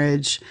happy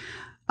marriage.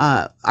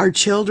 Our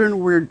children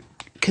were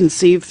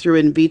conceived through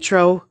in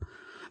vitro.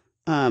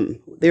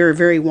 They were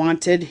very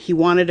wanted. He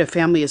wanted a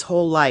family his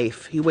whole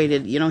life. He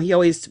waited, he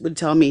always would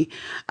tell me,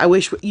 I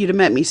wish you'd have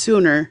met me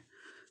sooner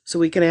so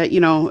we could,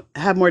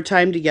 have more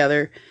time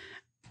together.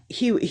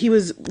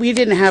 We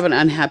didn't have an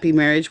unhappy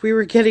marriage. We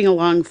were getting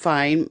along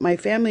fine. My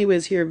family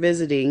was here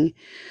visiting.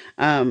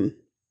 Um,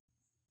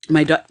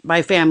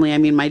 my family, I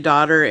mean, my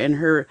daughter and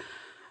her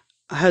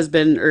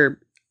husband, or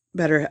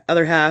better,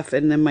 other half,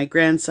 and then my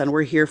grandson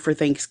were here for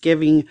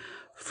Thanksgiving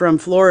from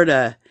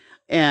Florida.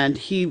 And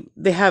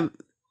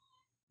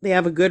they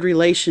have a good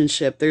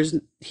relationship.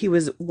 He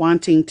was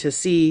wanting to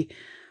see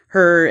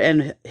her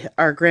and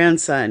our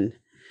grandson.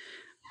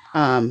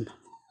 Um,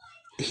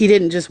 he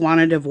didn't just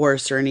want a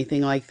divorce or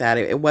anything like that.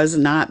 It was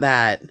not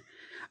that.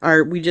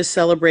 We just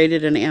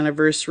celebrated an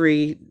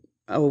anniversary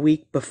a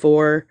week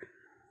before.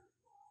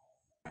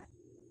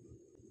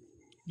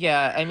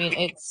 Yeah, I mean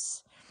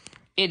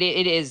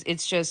it is.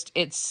 It's just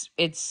it's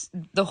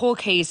the whole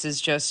case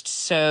is just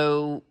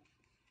so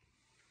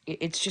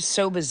it's just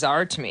so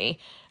bizarre to me.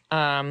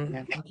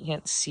 Yeah. I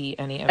can't see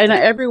any of And the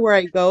everywhere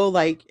I go,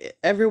 like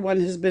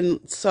everyone has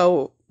been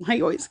so. I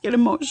always get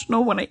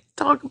emotional when I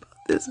talk about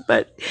this,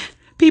 but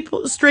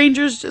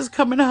strangers just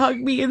come and hug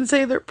me and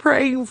say they're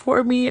praying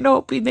for me and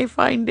hoping they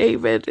find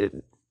David.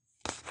 And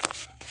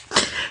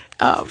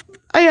um,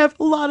 I have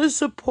a lot of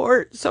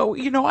support, so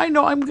I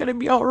know I'm gonna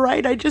be all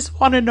right. I just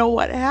want to know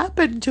what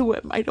happened to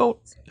him.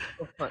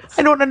 of I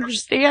course. don't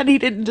understand. He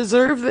didn't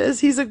deserve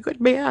this. He's a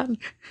good man.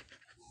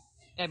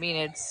 I mean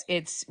it's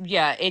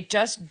yeah, it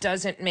just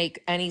doesn't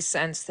make any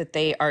sense that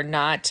they are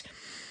not.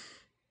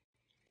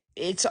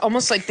 It's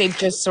almost like they've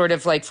just sort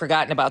of like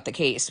forgotten about the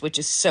case, which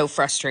is so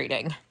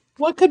frustrating.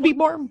 What could be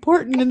more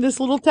important in this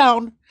little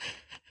town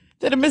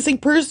than a missing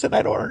person?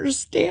 I don't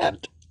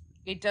understand.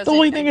 It The doesn't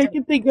only thing I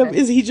can think of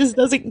is he just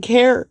doesn't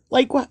care.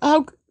 Like,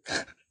 how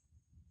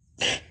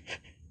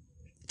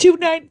two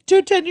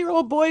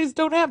 10-year-old boys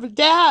don't have a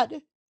dad,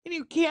 and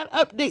you can't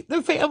update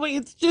the family.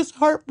 It's just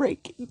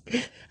heartbreaking.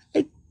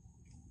 I,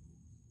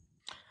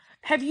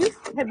 have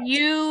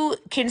you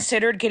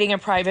considered getting a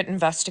private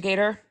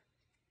investigator?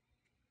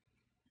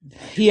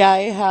 yeah, I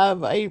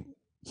have. I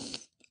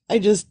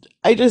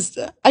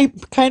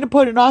kind of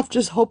put it off,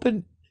 just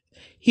hoping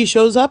he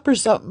shows up or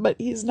something, but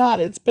he's not.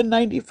 It's been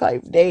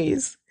 95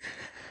 days.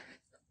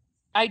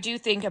 I do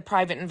think a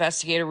private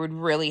investigator would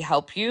really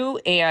help you.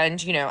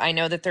 And, I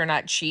know that they're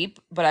not cheap,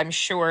 but I'm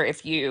sure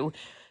if you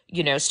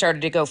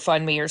started a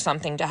GoFundMe or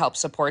something to help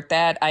support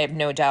that, I have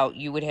no doubt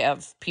you would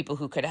have people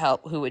who could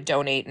help, who would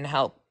donate and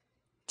help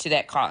to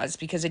that cause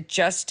because it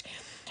just,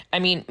 I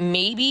mean,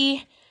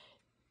 maybe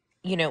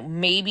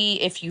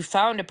if you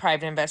found a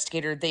private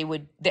investigator,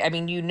 I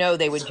mean,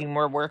 they would do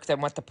more work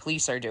than what the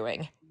police are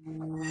doing.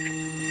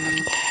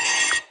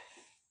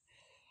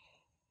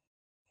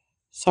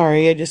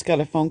 Sorry, I just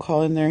got a phone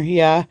call in there.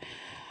 Yeah,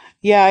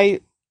 yeah,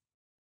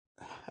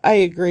 I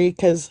agree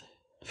because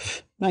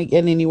not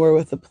getting anywhere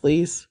with the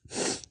police.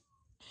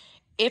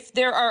 If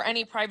there are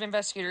any private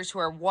investigators who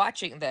are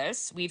watching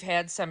this, we've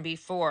had some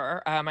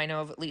before. I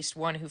know of at least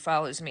one who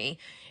follows me.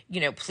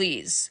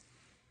 Please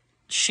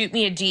shoot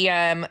me a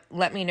DM.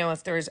 Let me know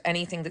if there's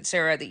anything that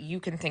you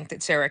can think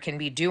that Sarah can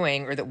be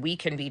doing or that we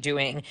can be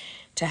doing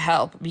to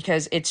help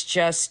because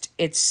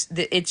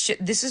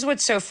this is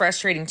what's so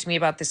frustrating to me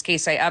about this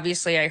case. I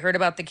heard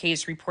about the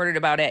case, reported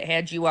about it,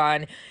 had you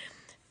on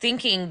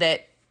thinking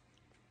that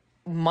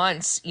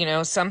months,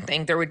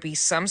 something, there would be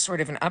some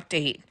sort of an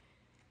update.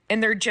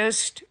 And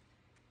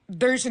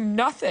there's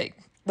nothing.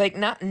 Like,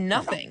 not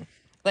nothing.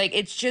 Like,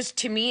 it's just,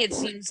 to me, it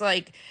seems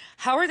like,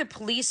 how are the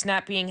police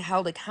not being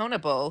held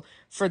accountable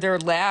for their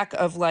lack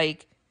of,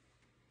 like,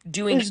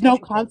 doing There's no anything?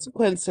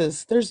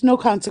 consequences. There's no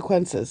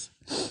consequences.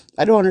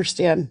 I don't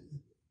understand.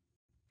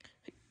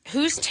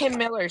 Who's Tim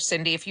Miller,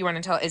 Cindy, if you want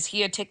to tell? Is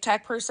he a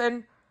TikTok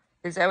person?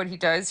 Is that what he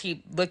does?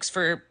 He looks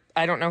for,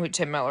 I don't know who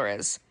Tim Miller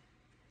is.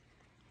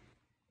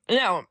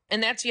 No,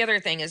 and that's the other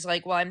thing is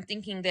like, well, I'm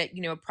thinking that,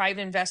 a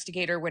private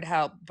investigator would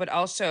help, but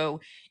also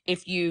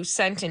if you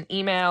sent an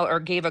email or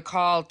gave a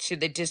call to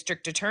the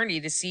district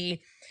attorney to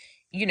see,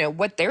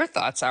 what their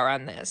thoughts are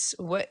on this.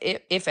 What,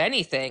 if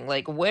anything,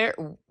 like where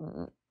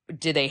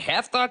do they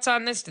have thoughts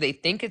on this? Do they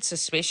think it's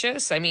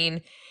suspicious? I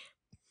mean,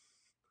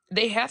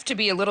 they have to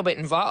be a little bit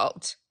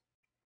involved.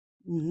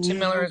 Tim Hmm.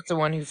 Miller is the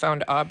one who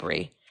found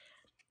Aubrey.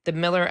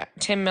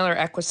 Tim Miller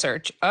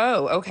Equisearch.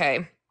 Oh,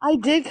 okay. I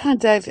did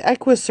contact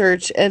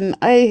EquiSearch and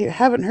I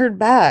haven't heard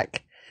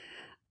back.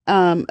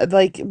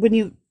 Like when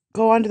you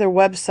go onto their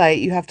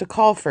website, you have to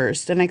call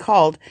first. And I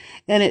called,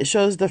 and it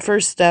shows the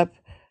first step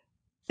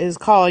is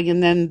calling,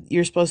 and then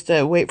you're supposed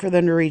to wait for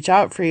them to reach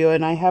out for you.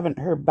 And I haven't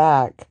heard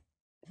back.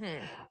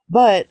 Hmm.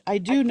 But I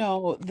do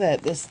know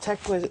that this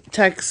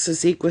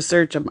Texas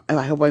Equisearch,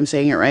 I hope I'm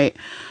saying it right.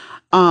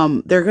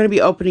 They're going to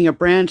be opening a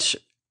branch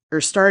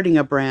or starting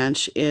a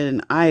branch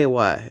in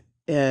Iowa,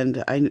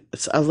 and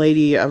a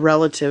lady, a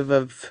relative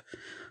of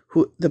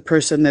who the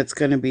person that's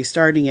going to be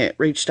starting it,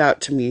 reached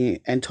out to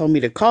me and told me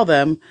to call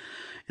them,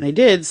 and I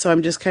did. So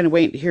I'm just kind of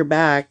waiting to hear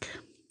back.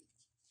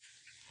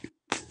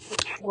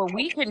 Well,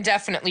 we can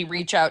definitely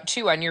reach out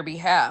too on your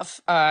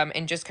behalf,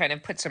 and just kind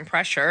of put some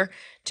pressure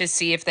to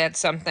see if that's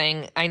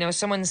something. I know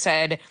someone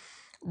said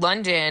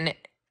London.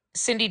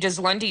 Cindy, does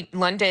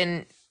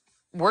London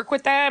work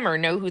with them or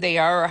know who they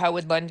are, or how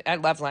would London? I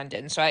love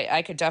London, so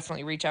I could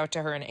definitely reach out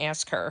to her and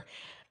ask her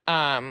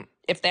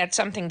if that's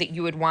something that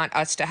you would want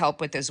us to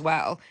help with as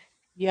well.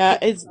 Yeah,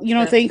 it's,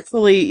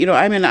 thankfully,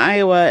 I'm in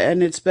Iowa,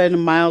 and it's been a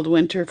mild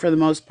winter for the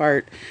most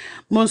part.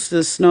 Most of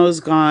the snow's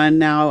gone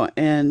now,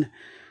 and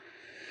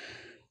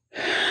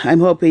I'm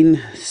hoping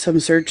some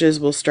searches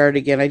will start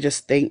again. I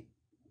just think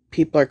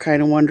people are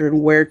kind of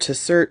wondering where to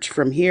search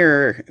from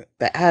here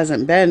that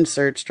hasn't been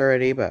searched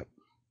already, but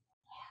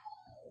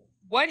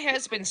What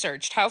has been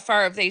searched? How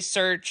far have they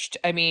searched?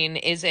 I mean,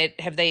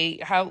 have they,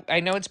 how, I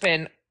know it's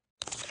been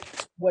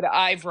what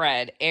I've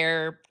read,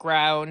 air,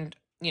 ground,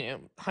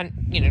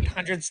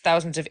 hundreds,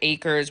 thousands of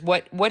acres.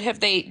 What have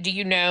they, do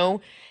you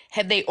know,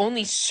 have they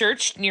only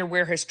searched near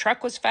where his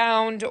truck was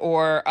found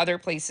or other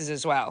places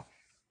as well?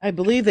 I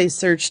believe they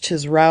searched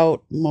his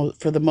route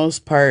for the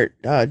most part.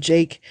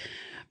 Jake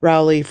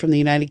Rowley from the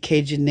United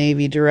Cajun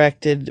Navy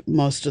directed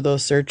most of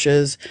those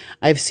searches.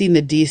 I've seen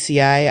the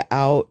DCI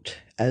out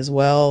as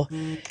well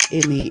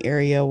in the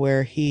area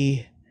where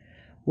he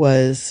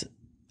was,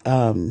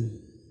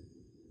 um,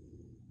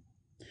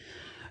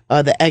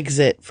 the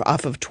exit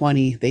off of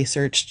 20. They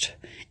searched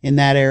in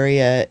that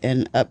area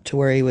and up to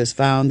where he was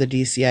found. The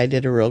DCI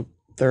did a real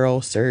thorough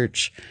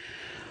search.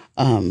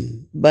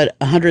 But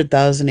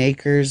 100,000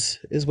 acres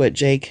is what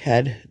Jake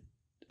had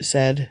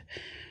said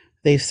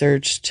they've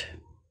searched.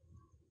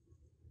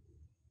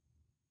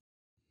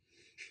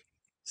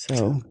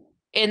 So,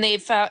 And they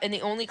found, and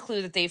the only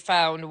clue that they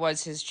found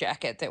was his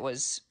jacket that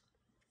was,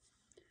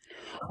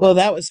 well,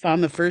 that was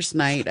found the first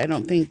night. I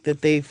don't think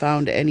that they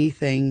found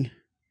anything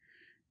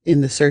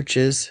in the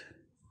searches.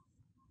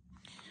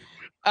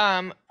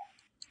 um,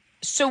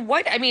 so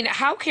what, I mean,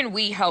 how can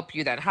we help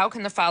you then? How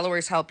can the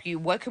followers help you?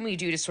 What can we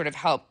do to sort of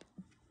help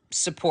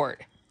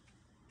support?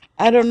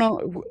 I don't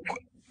know.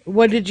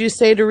 What did you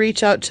say to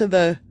reach out to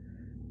the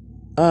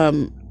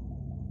um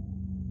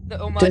The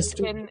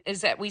district? Omunkin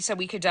is that we said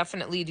we could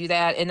definitely do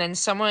that. And then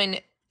someone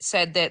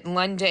said that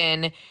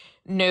London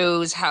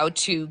knows how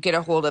to get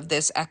a hold of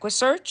this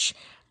Equisearch.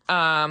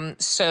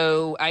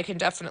 So I can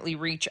definitely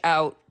reach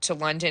out to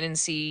London and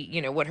see,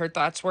 what her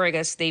thoughts were. I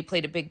guess they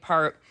played a big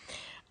part.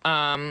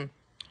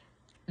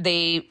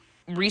 They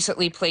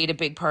recently played a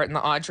big part in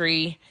the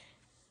Audrey,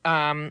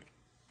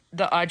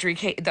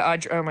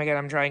 oh my God,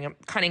 I'm drawing a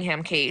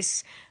Cunningham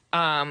case.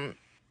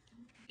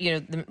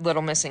 The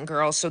little missing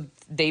girl. So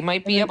they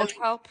might And be then, able to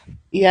help.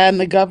 yeah, and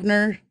the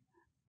governor.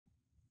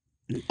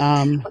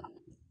 Um,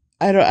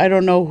 I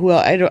don't know who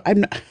else.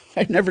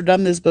 I've never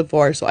done this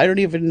before, so I don't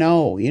even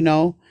know.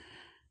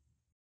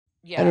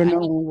 I Yeah, don't I know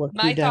mean, what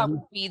could be my thought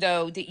done. would be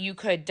though that you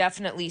could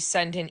definitely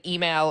send an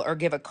email or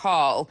give a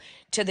call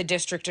to the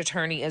district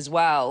attorney as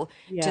well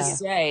to Yeah.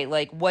 say,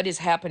 like, what is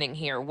happening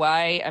here?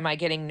 Why am I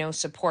getting no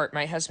support?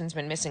 My husband's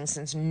been missing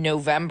since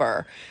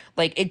November.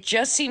 Like, it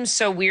just seems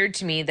so weird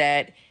to me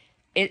that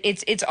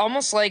it's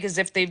almost like as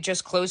if they've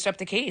just closed up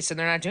the case and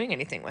they're not doing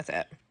anything with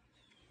it.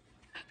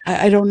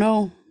 I don't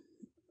know.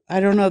 I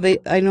don't know.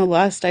 I know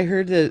last I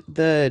heard that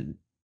the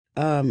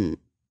um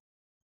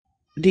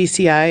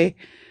DCI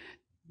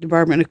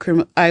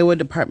Iowa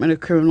Department of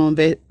Criminal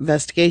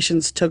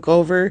Investigations took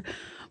over.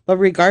 But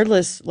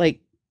regardless,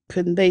 like,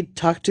 couldn't they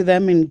talk to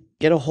them and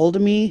get a hold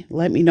of me?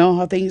 Let me know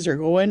how things are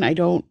going.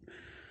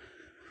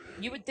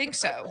 You would think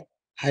so.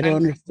 I I don't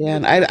you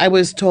understand. would I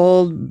was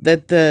told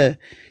that the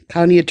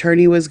county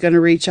attorney was going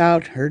to reach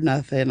out. Heard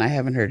nothing. I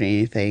haven't heard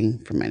anything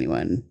from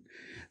anyone.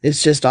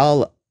 It's just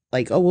all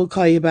like, oh, we'll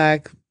call you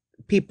back.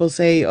 People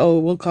say, oh,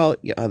 we'll call.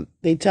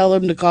 They tell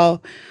them to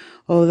call.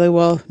 Oh, they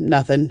will.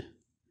 Nothing.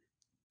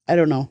 I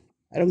don't know.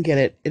 I don't get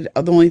it.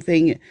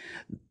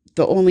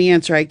 The only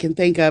answer I can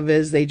think of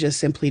is they just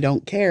simply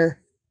don't care.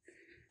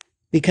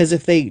 Because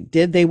if they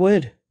did, they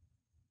would.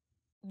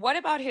 What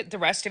about the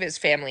rest of his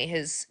family,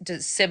 his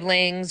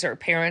siblings or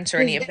parents or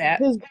any His of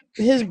that?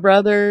 his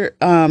brother,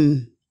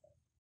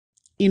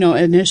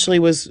 initially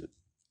was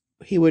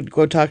he would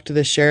go talk to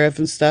the sheriff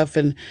and stuff,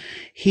 and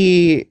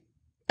he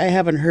I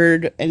haven't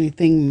heard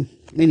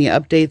any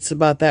updates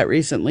about that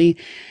recently.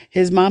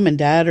 His mom and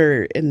dad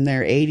are in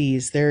their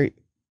 80s. They're,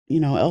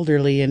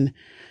 elderly, and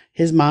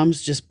his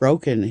mom's just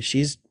broken.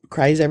 She's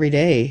cries every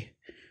day.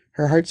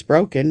 Her heart's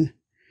broken,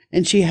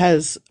 and she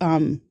has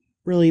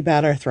really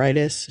bad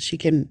arthritis. She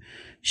can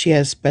She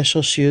has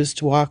special shoes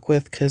to walk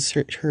with because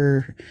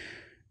her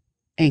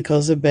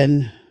ankles have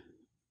been,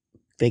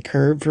 they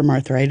curve from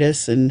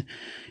arthritis, and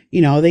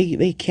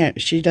they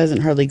can't, she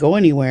doesn't hardly go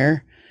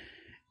anywhere.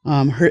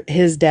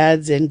 His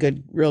dad's in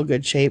real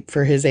good shape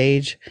for his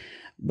age,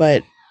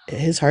 but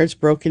his heart's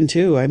broken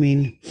too. I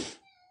mean,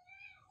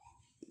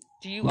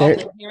 Do you all they're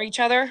live near each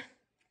other?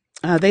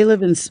 they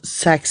live in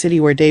Sac City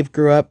where Dave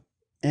grew up,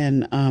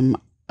 and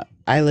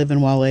I live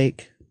in Wall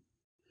Lake.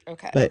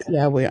 Okay. But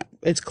yeah,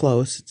 it's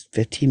close. It's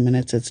 15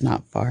 minutes. It's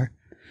not far.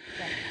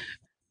 Right.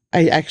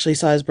 I actually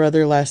saw his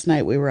brother last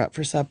night. We were out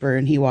for supper,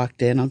 and he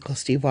walked in. Uncle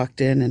Steve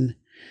walked in, and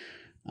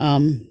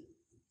um,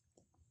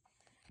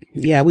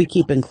 yeah, we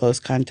keep in close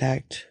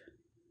contact.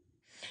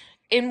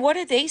 And what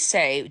did they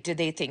say? Did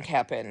they think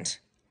happened?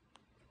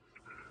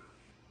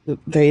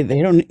 They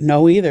don't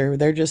know either.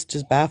 They're just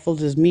as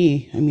baffled as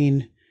me. I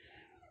mean,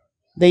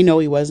 they know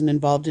he wasn't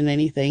involved in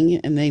anything,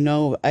 and they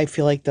know, I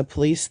feel like the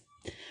police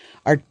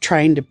are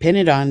trying to pin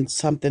it on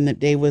something that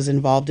Dave was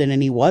involved in,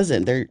 and he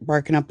wasn't. They're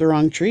barking up the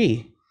wrong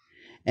tree.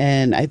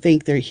 And I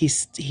think the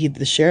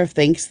sheriff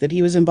thinks that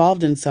he was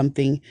involved in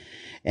something,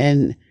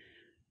 and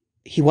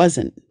he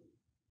wasn't.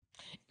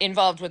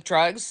 Involved with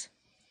drugs?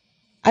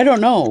 I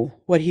don't know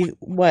what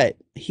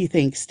he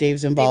thinks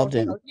Dave's They involved don't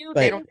in, tell you?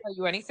 They but don't tell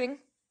you anything?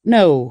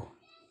 no,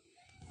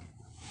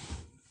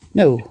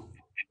 no.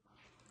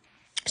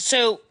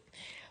 So,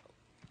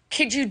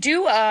 could you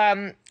do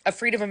a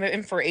Freedom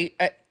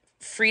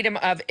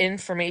of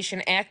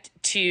Information Act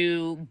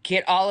to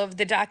get all of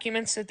the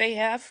documents that they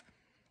have?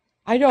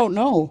 I don't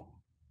know.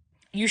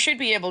 You should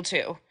be able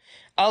to.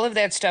 All of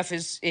that stuff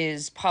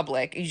is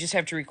public. You just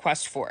have to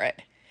request for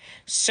it.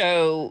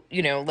 So,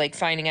 like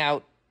finding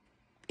out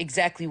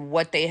exactly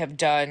what they have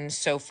done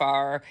so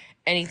far,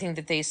 anything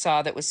that they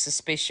saw that was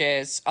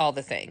suspicious, all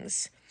the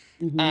things.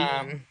 Hmm.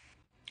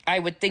 I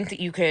would think that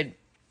you could,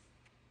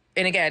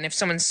 and again, if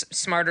someone's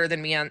smarter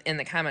than me in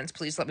the comments,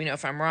 please let me know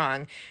if I'm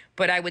wrong.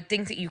 But I would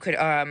think that you could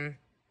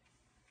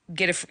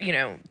get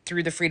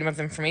through the Freedom of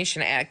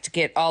Information Act,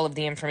 get all of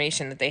the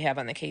information that they have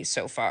on the case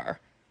so far.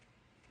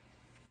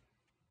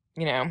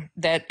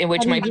 That How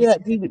which do you might do be.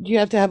 that? Do you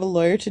have to have a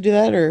lawyer to do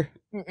that, or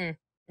Mm-mm,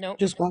 nope.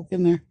 just walk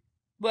in there?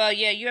 Well,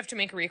 yeah, you have to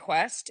make a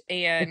request,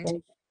 and Okay.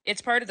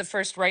 it's part of the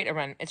first right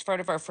amendment. It's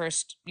part of our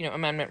first,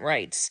 amendment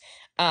rights.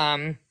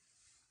 Um,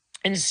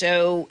 and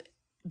so,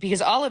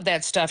 because all of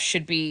that stuff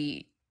should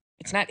be,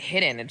 it's not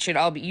hidden. It should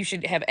all be. You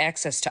should have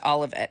access to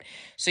all of it.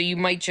 So you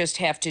might just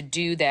have to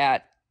do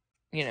that,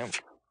 you know,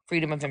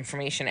 Freedom of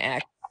Information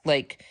Act,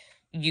 like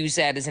use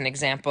that as an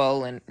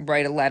example and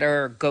write a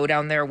letter or go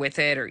down there with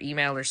it or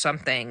email or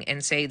something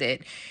and say that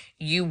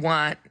you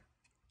want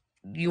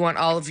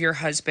all of your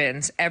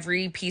husband's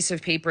every piece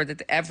of paper,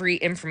 that every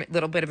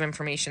little bit of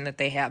information that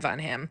they have on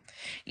him.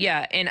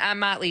 Yeah, and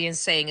Motley is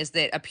saying is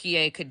that a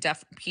PI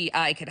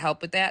could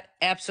help with that.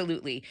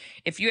 Absolutely.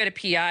 If you had a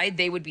PI,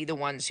 they would be the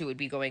ones who would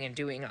be going and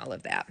doing all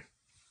of that.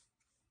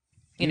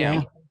 You know.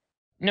 Yeah.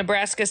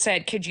 Nebraska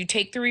said, "Could you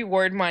take the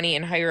reward money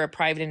and hire a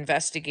private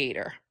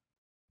investigator?"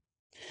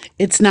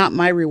 It's not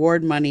my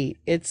reward money.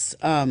 It's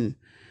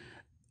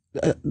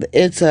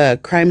a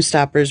Crime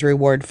Stoppers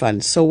reward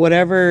fund. So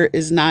whatever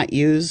is not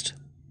used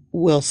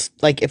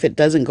like, if it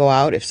doesn't go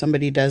out, if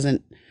somebody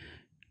doesn't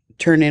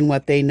turn in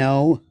what they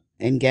know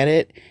and get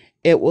it,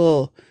 it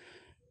will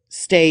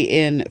stay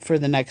in for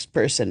the next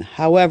person.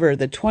 However,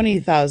 the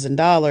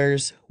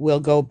 $20,000 will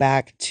go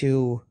back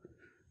to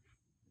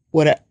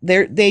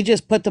they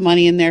just put the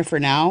money in there for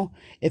now.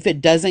 If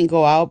it doesn't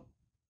go out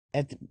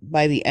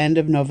by the end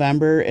of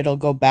November, it'll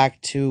go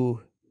back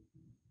to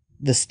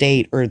the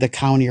state or the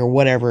county or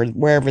whatever,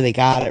 wherever they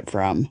got it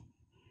from.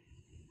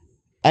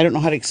 I don't know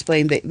how to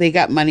explain. They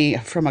got money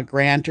from a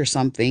grant or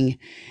something,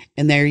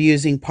 and they're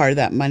using part of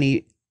that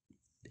money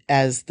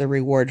as the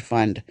reward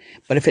fund.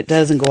 But if it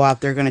doesn't go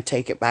out, they're going to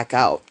take it back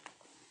out.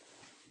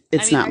 I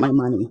It's mean, not my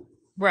money.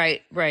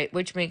 right, right,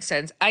 which makes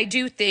sense. I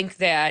do think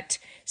that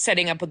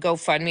setting up a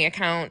GoFundMe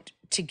account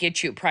to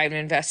get you a private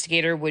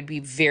investigator would be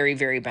very,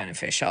 very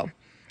beneficial.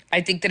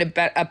 I think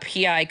that a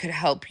PI could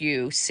help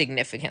you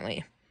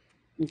significantly.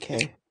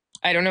 Okay.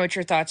 I don't know what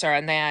your thoughts are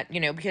on that,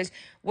 because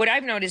what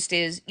I've noticed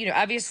is,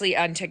 obviously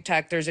on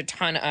TikTok there's a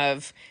ton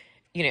of,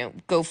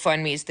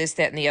 GoFundMe's, this,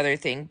 that, and the other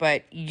thing,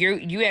 but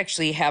you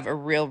actually have a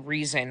real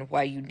reason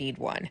why you need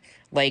one.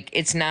 Like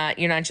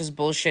you're not just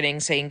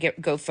bullshitting saying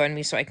get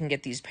GoFundMe so I can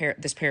get this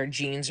pair of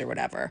jeans or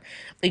whatever.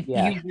 Like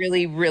Yeah. you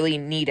really, really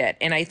need it.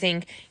 And I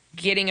think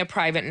getting a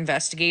private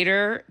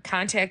investigator,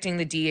 contacting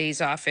the DA's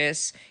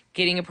office,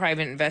 getting a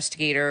private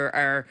investigator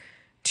are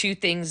two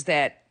things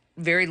that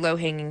very low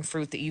hanging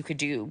fruit that you could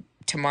do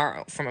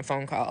tomorrow from a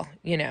phone call,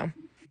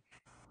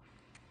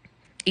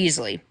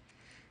 easily.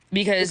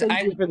 Well, Because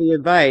thank you for the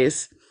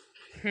advice.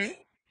 hmm?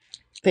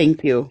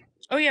 Thank you.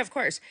 Oh yeah, of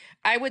course.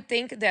 I would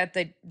think that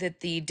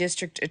the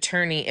district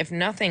attorney, if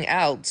nothing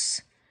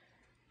else,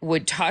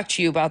 would talk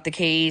to you about the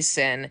case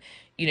and,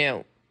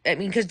 I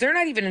mean, because they're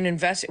not even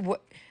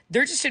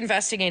they're just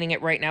investigating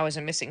it right now as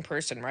a missing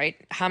person, right?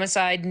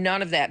 Homicide,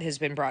 none of that has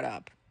been brought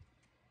up.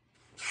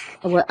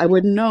 I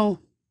wouldn't know.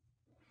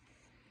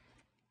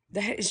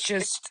 That is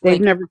just They've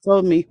like, never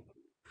told me.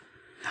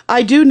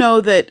 I do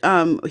know that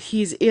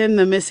he's in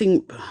the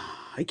missing,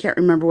 I can't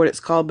remember what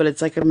it's called, but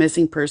it's like a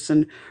missing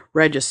person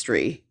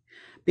registry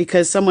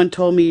because someone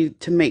told me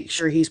to make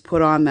sure he's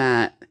put on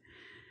that,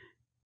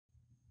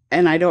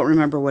 and I don't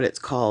remember what it's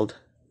called.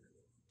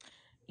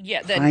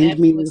 yeah, the Find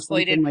me National or something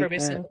Exploited for like that.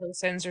 Missing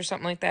Persons or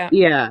something like that.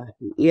 Yeah,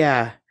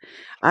 yeah.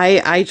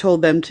 I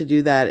told them to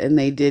do that, and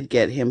they did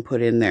get him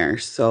put in there.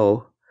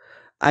 So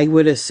I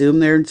would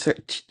assume it's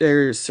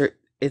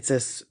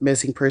a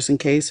missing person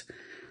case,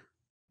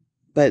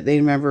 but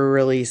they never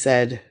really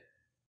said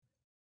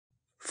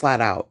flat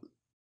out.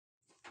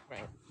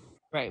 Right.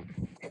 Right.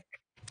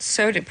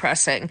 So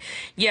depressing.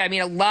 Yeah, I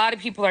mean, a lot of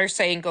people are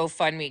saying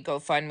GoFundMe,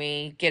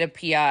 GoFundMe, get a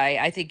PI.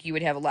 I think you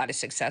would have a lot of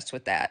success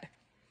with that,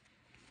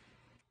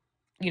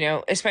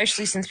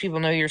 especially since people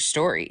know your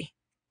story,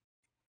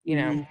 you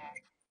know, Mhm.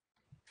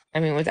 I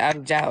mean, without a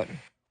doubt.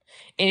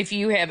 And if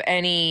you have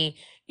any,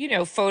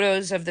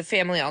 photos of the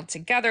family all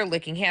together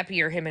looking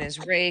happy or him and his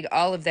rig,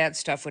 all of that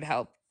stuff would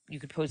help. You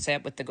could post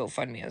that with the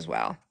GoFundMe as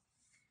well.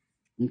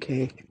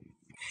 Okay.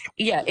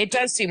 Yeah, it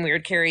does seem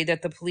weird, Carrie,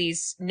 that the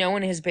police, no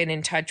one has been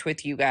in touch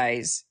with you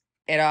guys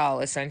at all,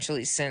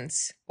 essentially,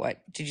 since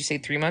what did you say,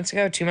 3 months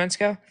ago, 2 months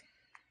ago?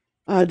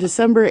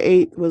 December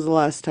 8th was the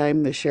last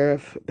time the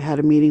sheriff had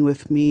a meeting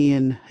with me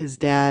and his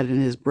dad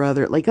and his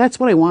brother. Like, that's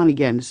what I want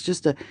again. It's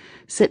just to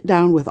sit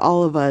down with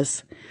all of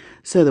us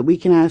so that we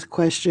can ask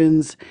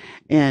questions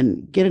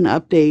and get an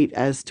update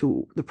as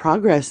to the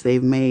progress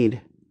they've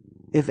made,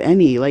 if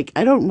any. Like,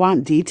 I don't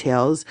want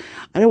details.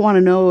 I don't want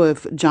to know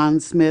if John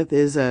Smith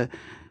is a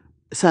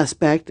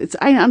suspect.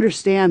 I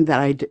understand that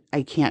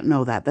I can't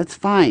know that. That's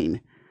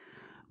fine.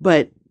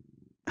 But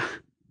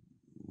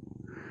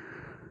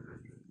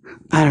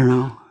I don't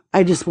know.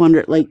 I just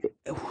wonder, like,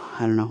 I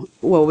don't know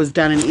what was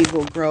done in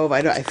Eagle Grove.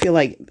 I feel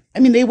like, I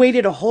mean, they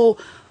waited a whole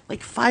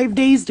like 5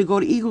 days to go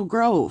to Eagle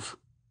Grove.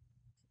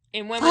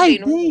 And when would they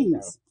Five normally go?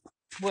 days.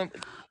 When,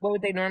 what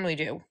would they normally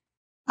do?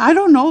 I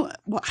don't know.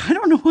 Well, I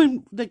don't know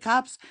when the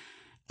cops.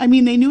 I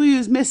mean, they knew he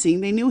was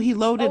missing. They knew he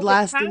loaded Oh, the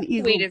last in cops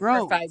Eagle waited for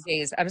Grove. 5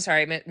 days. I'm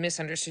sorry, I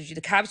misunderstood you.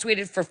 The cops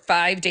waited for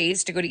 5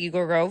 days to go to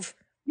Eagle Grove.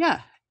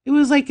 Yeah, it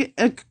was like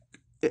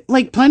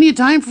plenty of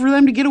time for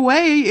them to get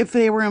away if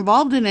they were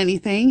involved in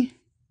anything.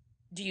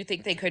 Do you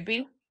think they could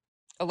be?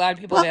 A lot of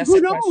people have Well, asked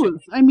who that question.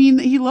 knows? I mean,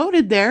 he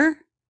loaded there.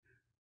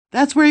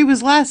 That's where he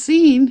was last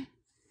seen.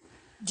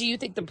 Do you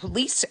think the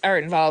police are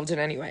involved in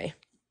any way?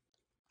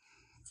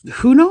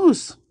 Who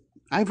knows?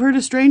 I've heard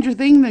a stranger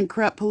thing than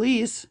corrupt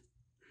police.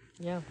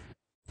 Yeah.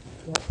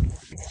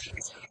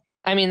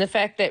 I mean, the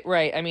fact that,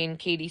 right, I mean,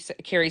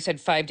 Carrie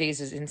said 5 days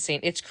is insane.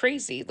 It's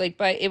crazy. Like,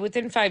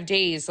 within 5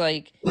 days,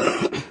 like,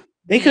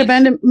 They the could have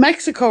been to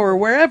Mexico or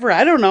wherever.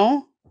 I don't know.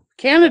 right.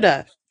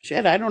 Canada.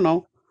 Shit, I don't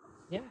know.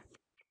 Yeah.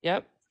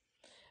 Yep.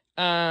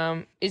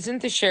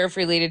 Isn't the sheriff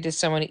related to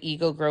someone at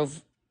Eagle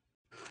Grove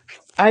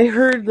I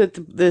heard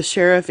that the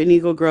sheriff in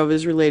Eagle Grove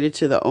is related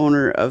to the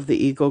owner of the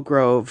Eagle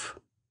Grove,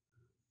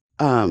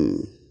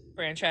 um,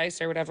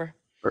 franchise or whatever?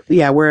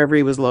 yeah, wherever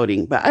he was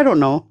loading. But I don't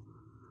know.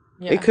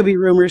 It Yeah. could be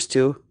rumors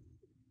too.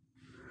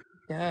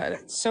 Yeah,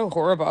 it's so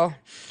horrible.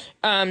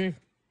 Um,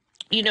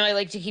 I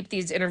like to keep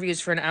these interviews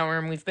for an hour,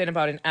 and we've been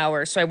about an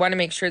hour. So I want to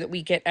make sure that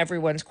we get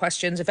everyone's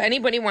questions. If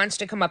anybody wants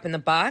to come up in the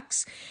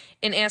box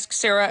and ask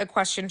Sarah a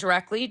question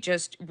directly,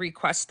 just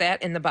request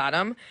that in the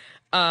bottom.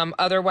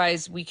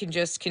 Otherwise, we can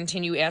just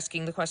continue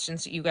asking the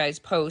questions that you guys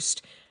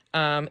post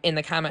in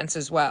the comments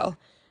as well.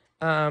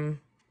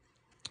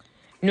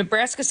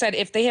 Nebraska said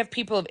if they have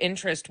people of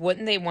interest,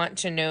 wouldn't they want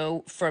to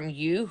know from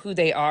you who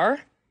they are?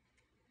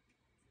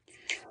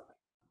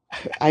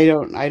 I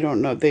don't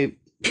know. They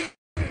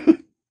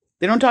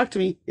don't talk to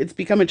me. It's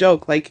become a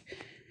joke. Like,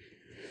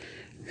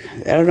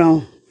 I don't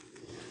know.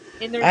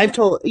 And there's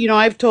no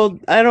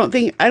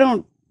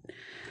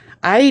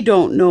I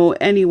don't know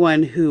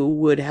anyone who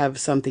would have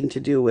something to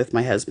do with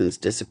my husband's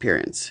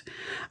disappearance.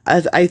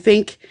 I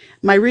think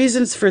my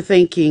reasons for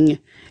thinking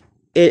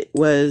it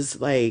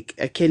was like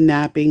a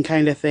kidnapping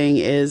kind of thing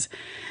is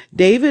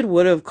David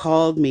would have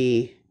called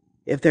me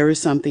if there was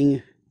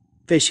something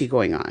fishy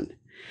going on.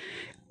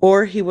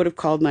 Or he would have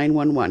called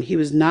 911. He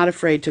was not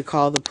afraid to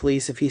call the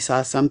police if he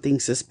saw something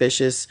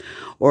suspicious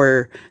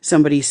or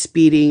somebody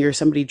speeding or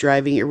somebody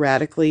driving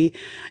erratically.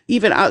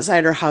 Even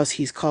outside our house,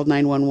 he's called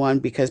 911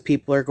 because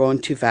people are going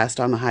too fast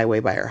on the highway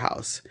by our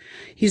house.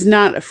 He's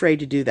not afraid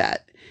to do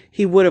that.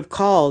 He would have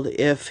called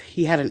if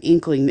he had an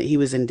inkling that he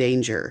was in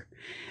danger,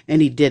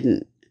 and he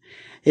didn't.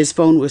 His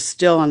phone was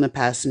still on the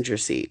passenger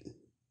seat.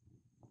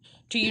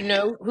 Do you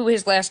know who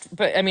his last,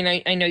 but I mean,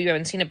 I know you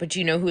haven't seen it, but do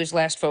you know who his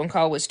last phone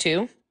call was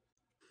to?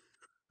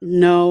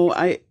 No,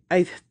 I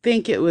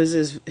think it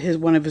was his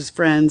one of his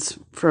friends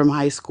from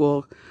high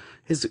school,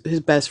 his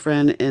best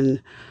friend,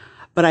 and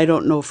but I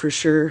don't know for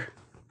sure.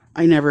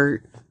 I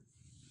never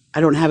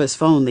I don't have his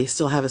phone. They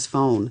still have his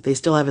phone. They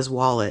still have his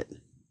wallet.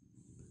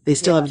 They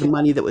still Yeah. have the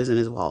money that was in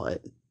his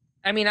wallet.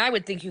 I mean, I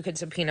would think you could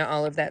subpoena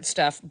all of that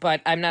stuff,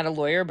 but I'm not a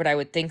lawyer, but I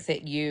would think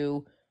that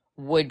you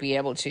would be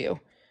able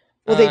to.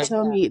 Well, they And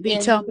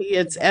tell me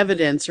it's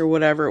evidence or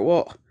whatever.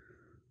 Well,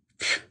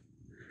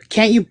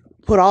 can't you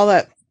put all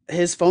that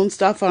his phone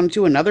stuff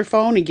onto another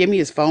phone and give me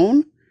his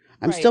phone?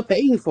 I'm right. still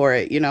paying for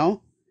it, you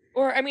know?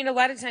 Or, I mean, a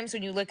lot of times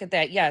when you look at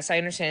that, yes, I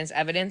understand it's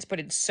evidence, but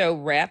it's so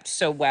wrapped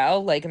so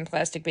well, like in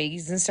plastic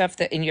baggies and stuff,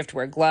 that, and you have to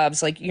wear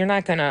gloves. Like, you're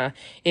not gonna,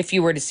 if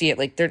you were to see it,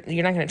 like,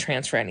 you're not gonna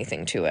transfer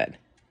anything to it.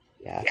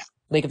 Yeah.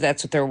 Like, if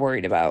that's what they're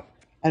worried about.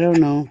 I don't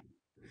know.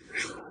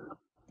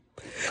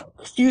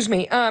 Excuse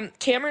me.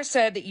 Tamara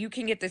said that you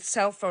can get the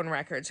cell phone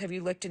records. Have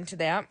you looked into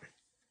that?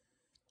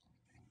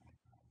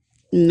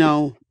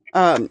 No.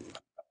 I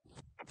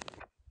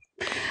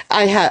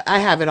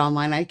have it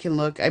online. I can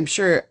look. I'm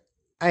sure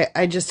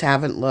I just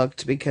haven't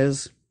looked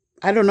because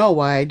I don't know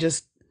why. I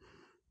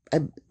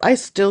I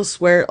still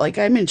swear like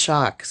I'm in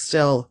shock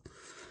still.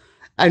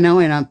 I know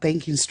and I'm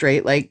thinking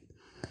straight. Like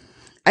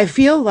I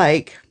feel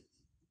like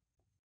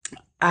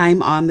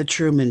I'm on the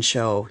Truman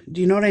Show.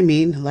 Do you know what I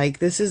mean? Like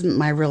this isn't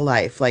my real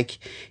life. Like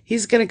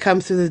he's gonna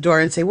come through the door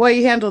and say, "Well,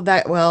 you handled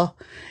that well."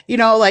 You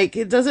know, like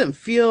it doesn't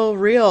feel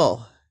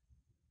real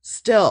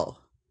still.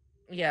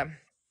 Yeah.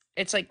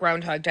 It's like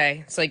Groundhog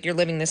Day. It's like you're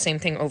living the same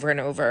thing over and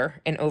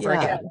over and over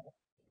Yeah. again.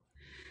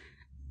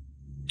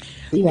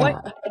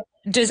 What Yeah.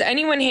 does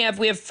anyone have?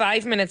 We have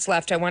 5 minutes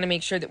left. I want to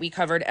make sure that we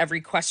covered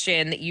every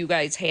question that you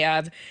guys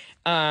have.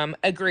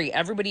 Agree.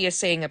 Everybody is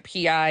saying a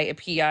PI, a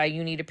PI.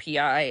 You need a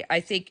PI. I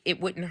think it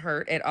wouldn't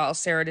hurt at all,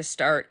 Sarah, to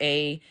start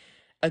a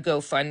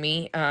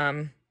GoFundMe.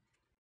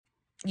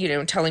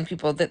 Telling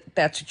people that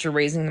that's what you're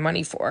raising the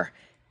money for.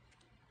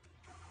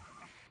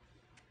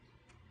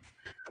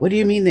 What do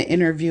you mean the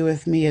interview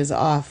with me is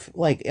off?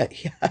 Like,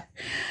 yeah,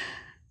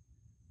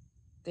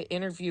 The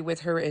interview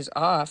with her is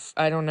off.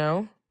 I don't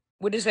know.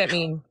 What does that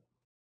mean,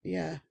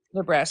 yeah.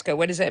 Nebraska?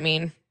 What does that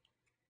mean?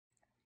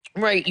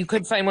 Right. You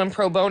could find one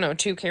pro bono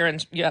too, Karen.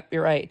 Yep,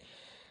 you're right.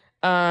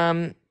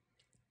 Um,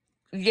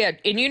 yeah,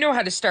 and you know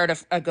how to start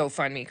a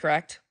GoFundMe,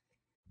 correct?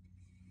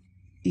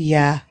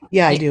 Yeah,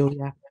 yeah, I Yeah. do.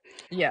 Yeah.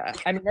 Yeah.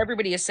 I mean,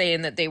 everybody is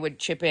saying that they would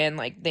chip in,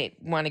 like they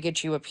want to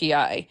get you a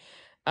PI,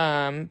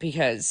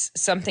 because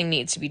something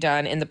needs to be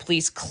done, and the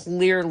police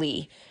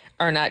clearly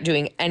are not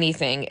doing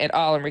anything at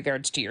all in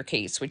regards to your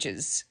case, which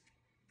is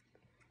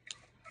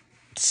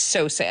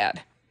so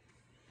sad.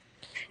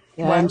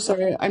 Yeah, I'm Well,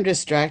 sorry. I'm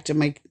distracted.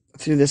 My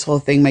through this whole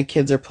thing, my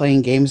kids are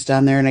playing games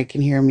down there, and I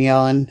can hear them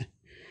yelling.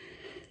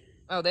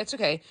 oh, that's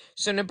okay.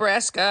 So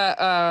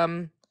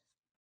Nebraska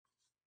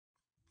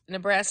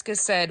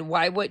said,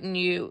 why wouldn't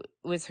you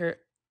with her?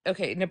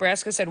 Okay,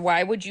 Nebraska said,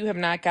 why would you have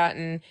not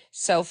gotten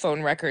cell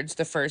phone records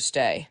the first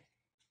day?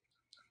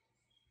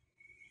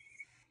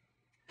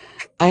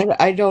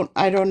 I don't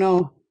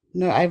know.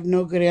 No, I have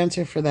no good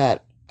answer for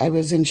that. I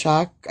was in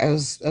shock. I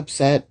was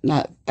upset.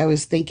 Not. I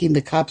was thinking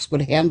the cops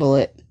would handle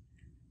it.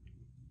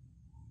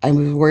 I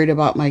was worried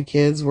about my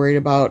kids. Worried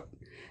about.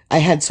 I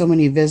had so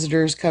many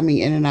visitors coming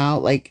in and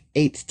out, like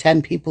 8 to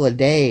 10 people a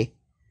day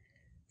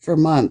for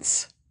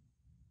months.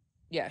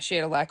 Yeah, she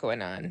had a lot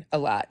going on, a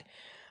lot.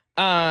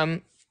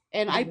 Um,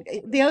 And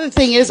the other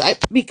thing is, I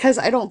because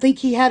I don't think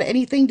he had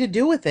anything to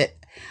do with it.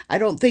 I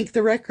don't think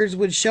the records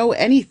would show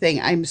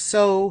anything. I'm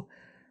so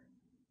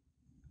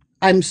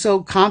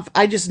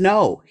I just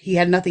know he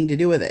had nothing to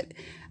do with it.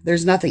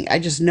 There's nothing. I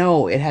just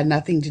know it had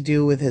nothing to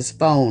do with his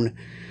phone.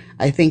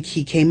 I think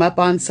he came up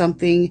on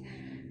something.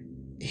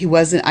 He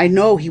wasn't. I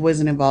know he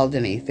wasn't involved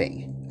in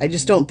anything. I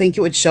just don't think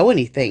it would show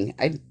anything.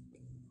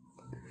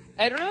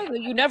 I don't know.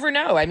 You never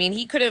know. I mean,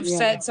 he could have Yeah.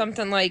 said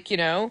something like,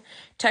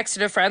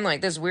 texted a friend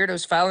like this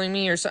weirdo's following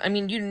me or so. I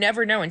mean, you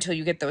never know until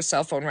you get those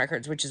cell phone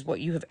records, which is what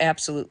you have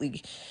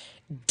absolutely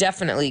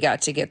definitely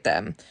got to get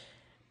them.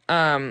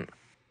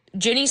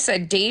 Jenny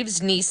said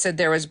Dave's niece said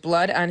there was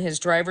blood on his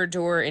driver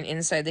door and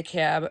inside the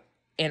cab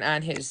and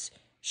on his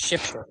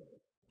shifter.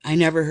 I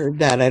never heard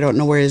that. I don't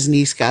know where his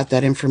niece got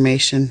that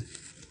information.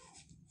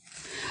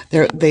 We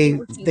wouldn't be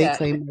able to see They that.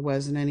 claim there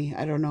wasn't any.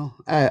 I don't know.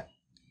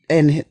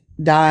 And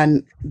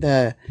Don,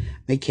 the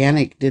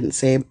mechanic, didn't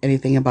say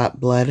anything about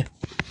blood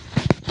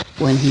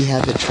when he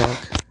had the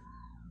truck.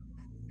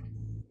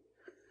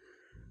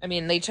 I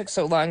mean, they took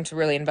so long to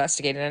really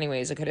investigate it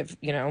anyways. It could have,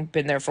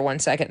 been there for 1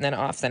 second and then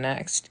off the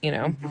next,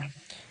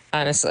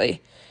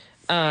 honestly.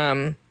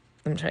 I'm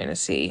trying to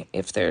see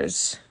if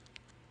there's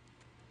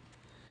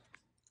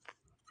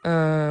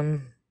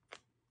um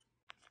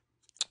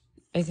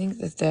I think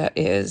that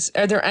is.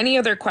 Are there any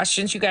other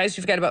questions, you guys?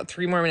 We've got about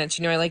 3 more minutes.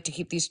 I like to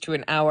keep these to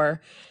an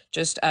hour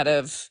just out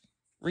of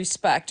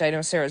respect. I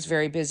know Sarah's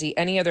very busy.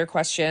 Any other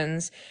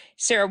questions?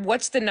 Sarah,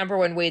 what's the number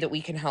one way that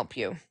we can help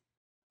you?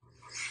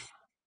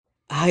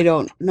 I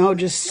don't know.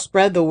 Just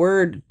spread the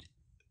word.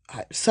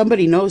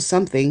 Somebody knows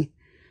something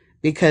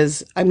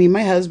because I mean,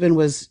 my husband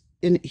was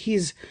in.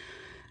 He's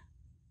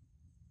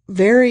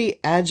very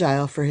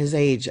agile for his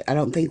age. I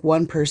don't think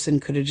one person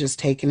could have just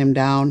taken him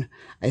down.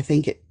 I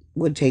think it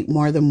would take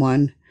more than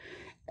one.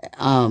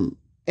 And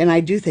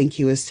I do think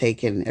he was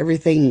taken.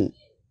 Everything.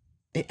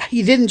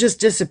 He didn't just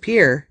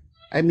disappear.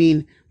 I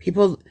mean,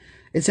 people.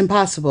 It's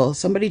impossible.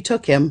 Somebody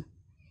took him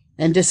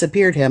and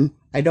disappeared him.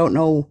 I don't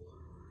know.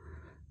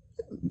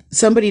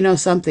 somebody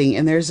knows something,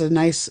 and there's a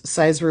nice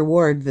size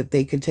reward that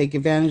they could take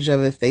advantage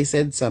of if they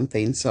said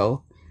something.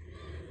 So,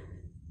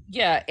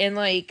 Yeah, and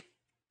like,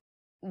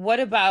 what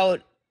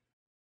about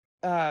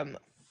um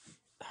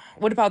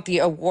what about the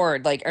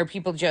award? Like, are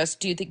people just,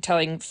 do you think,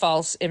 telling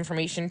false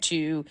information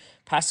to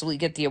possibly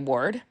get the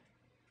award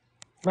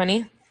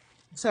money?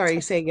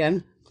 sorry, say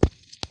again.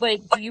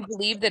 Like, do you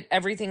believe that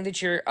everything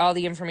that you're, all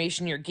the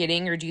information you're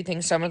getting, or do you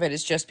think some of it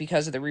is just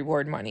because of the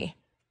reward money?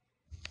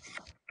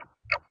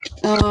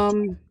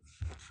 Um,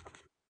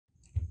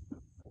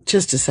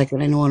 just a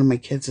second. I know one of my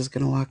kids is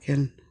going to walk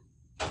in.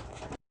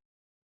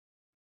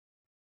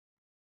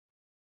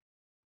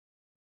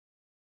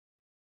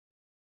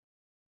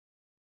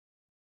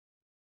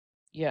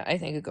 Yeah, I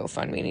think a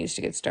GoFundMe needs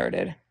to get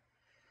started.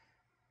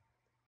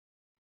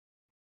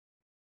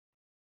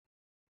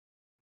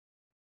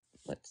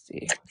 Let's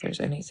see if there's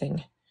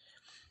anything.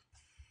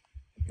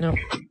 No.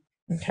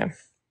 Okay.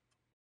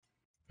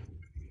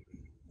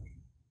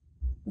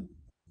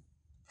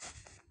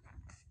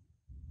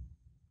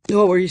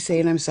 What were you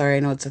saying? I'm sorry. I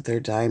know it's the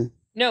third time.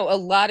 No, a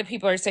lot of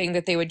people are saying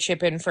that they would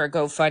chip in for a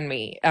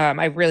GoFundMe.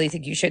 I really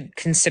think you should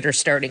consider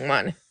starting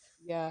one.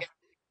 Yeah.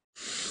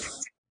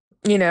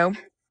 You know,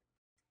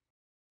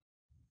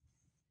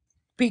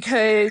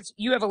 because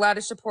you have a lot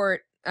of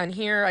support on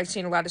here. I've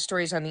seen a lot of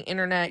stories on the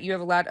internet. You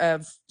have a lot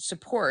of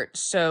support.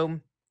 So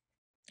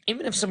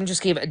even if someone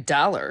just gave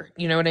 $1,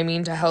 you know what I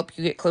mean, to help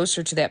you get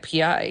closer to that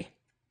PI,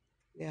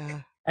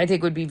 Yeah. I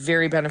think would be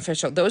very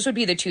beneficial. Those would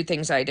be the two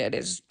things I did: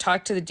 is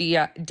talk to the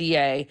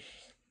DA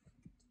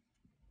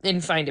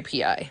and find a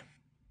PI,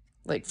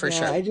 like for Yeah.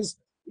 sure. I just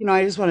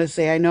want to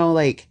say, I know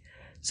like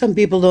some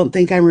people don't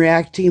think I'm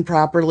reacting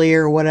properly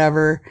or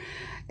whatever.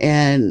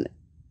 And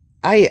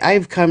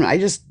I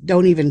just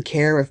don't even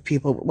care if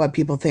what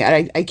people think.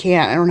 I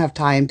can't, I don't have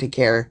time to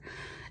care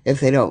if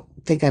they don't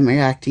think I'm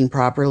reacting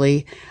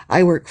properly.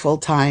 I work full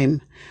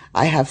time.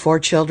 I have 4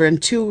 children.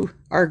 Two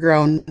are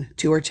grown,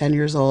 two are 10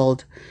 years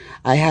old.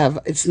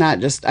 It's not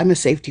just, I'm a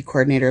safety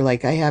coordinator.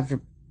 Like I have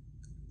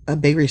a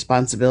big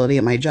responsibility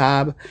at my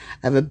job.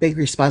 I have a big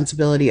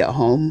responsibility at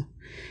home.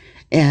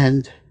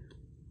 And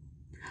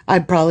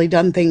I've probably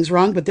done things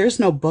wrong, but there's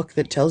no book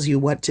that tells you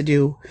what to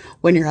do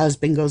when your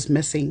husband goes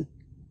missing.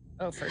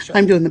 Oh, for sure.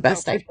 I'm doing the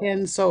best I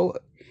can. So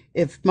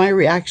if my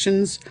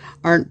reactions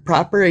aren't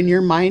proper in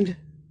your mind,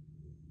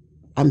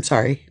 I'm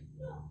sorry.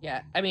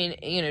 Yeah, I mean,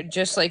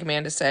 just like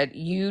Amanda said,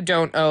 you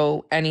don't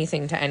owe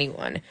anything to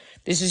anyone.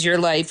 This is your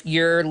life.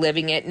 You're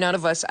living it. None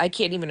of us, I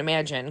can't even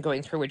imagine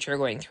going through what you're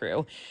going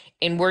through.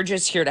 And we're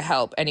just here to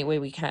help any way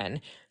we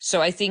can.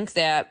 So I think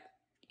that,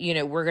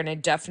 we're going to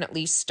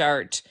definitely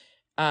start,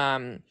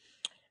 um,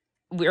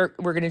 we're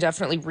going to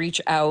definitely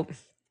reach out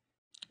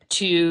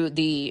to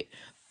the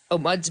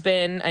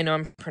ombudsman. I know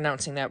I'm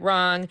pronouncing that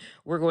wrong.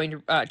 We're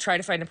going to try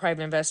to find a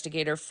private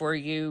investigator for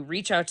you,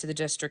 reach out to the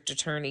district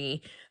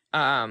attorney,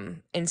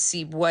 and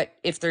see what,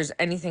 if there's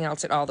anything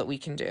else at all that we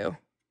can do.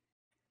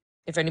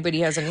 If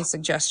anybody has any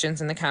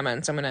suggestions in the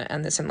comments, I'm going to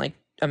end this in like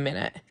a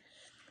minute.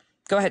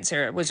 Go ahead,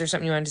 Sarah. Was there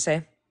something you wanted to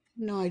say?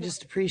 No, I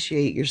just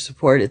appreciate your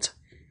support.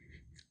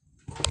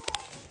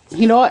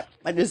 You know what?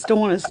 I just don't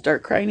want to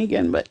start crying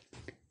again, but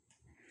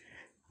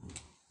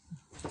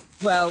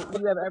Well,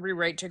 you have every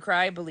right to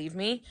cry, believe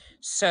me.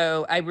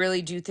 So I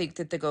really do think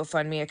that the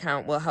GoFundMe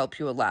account will help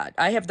you a lot.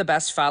 I have the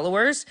best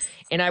followers,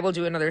 and I will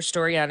do another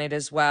story on it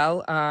as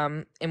well.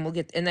 And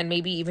and then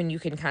maybe even you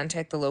can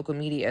contact the local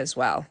media as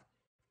well.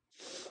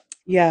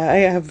 yeah,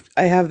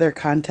 I have their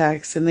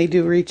contacts and they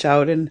do reach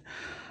out and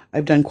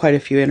I've done quite a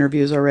few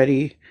interviews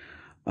already.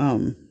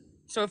 Um,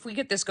 So if we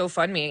get this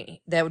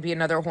GoFundMe, that would be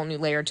another whole new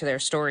layer to their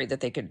story,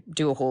 that they could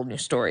do a whole new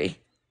story.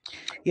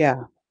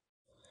 yeah,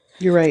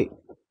 you're right.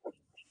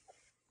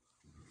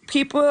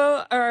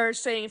 People are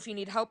saying if you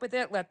need help with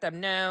it, let them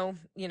know.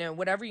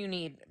 Whatever you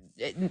need.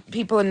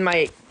 People in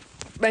my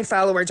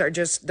followers are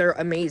just, they're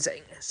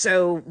amazing.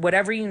 So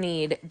whatever you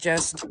need,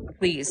 just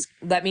please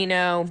let me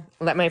know,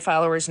 let my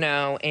followers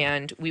know,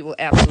 and we will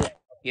absolutely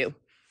help you.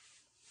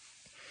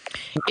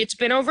 It's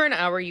been over an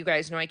hour. You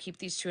guys know I keep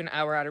these to an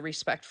hour out of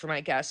respect for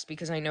my guests,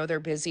 because I know they're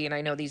busy and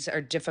I know these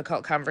are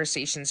difficult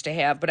conversations to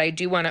have. But I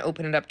do want to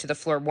open it up to the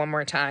floor one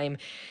more time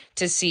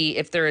to see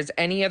if there is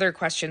any other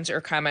questions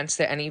or comments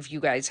that any of you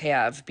guys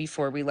have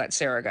before we let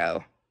Sarah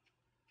go.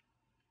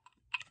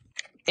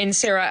 And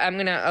Sarah, I'm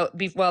gonna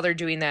while they're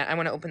doing that, I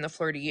want to open the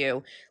floor to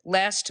you.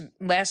 Last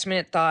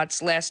minute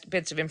thoughts, last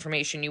bits of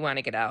information you want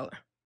to get out.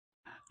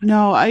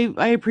 No,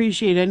 I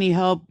appreciate any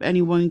help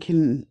anyone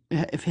can,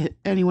 if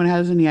anyone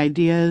has any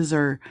ideas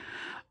or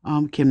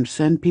can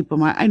send people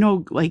my, I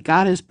know like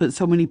God has put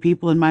so many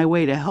people in my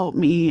way to help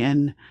me,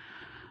 and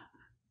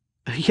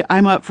yeah,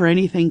 I'm up for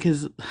anything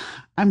because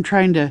I'm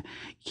trying to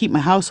keep my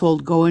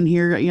household going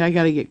here. You know, I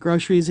got to get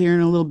groceries here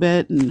in a little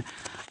bit, and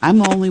I'm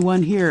the only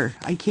one here.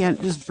 I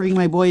can't just bring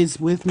my boys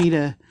with me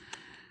to,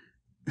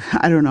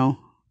 I don't know.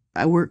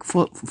 I work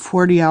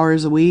 40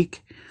 hours a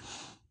week.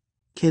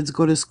 Kids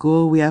go to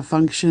school, we have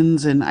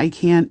functions, and I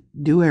can't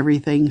do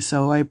everything.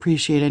 So I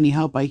appreciate any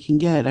help I can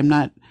get. I'm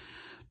not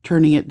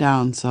turning it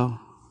down. So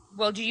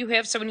Well, do you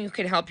have someone who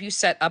can help you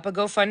set up a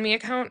GoFundMe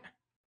account?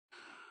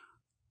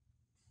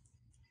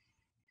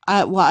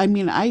 Well, I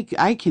mean,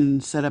 I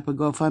can set up a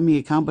GoFundMe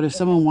account, but if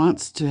someone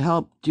wants to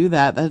help do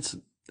that,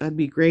 that'd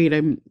be great.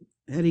 I'm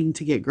heading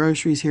to get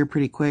groceries here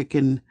pretty quick,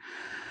 and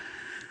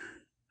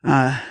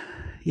uh,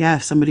 yeah,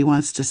 if somebody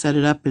wants to set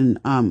it up, and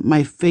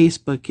my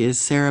Facebook is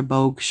Sarah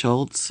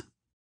Schultz,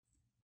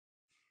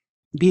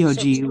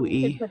 So we could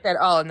Bogue. put that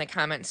all in the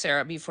comments,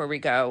 Sarah, before we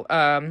go.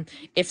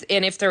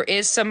 If there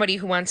is somebody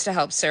who wants to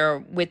help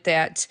Sarah with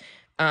that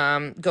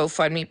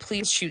GoFundMe,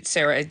 please shoot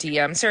Sarah a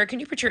DM. Sarah, can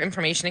you put your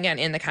information again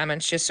in the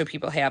comments just so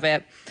people have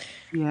it?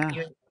 Yeah,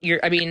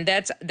 I mean,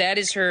 that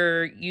is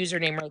her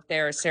username right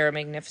there, Sarah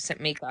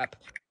Magnificent Makeup.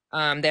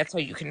 That's how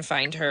you can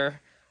find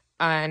her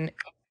on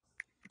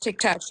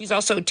TikTok. She's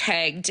also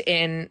tagged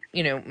in,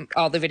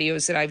 all the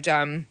videos that I've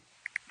done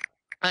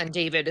on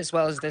David as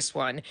well as this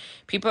one.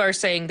 People are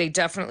saying they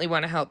definitely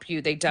want to help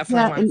you. They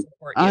definitely yeah. want to And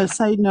support you.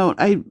 side note,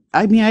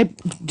 I mean, I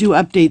do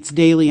updates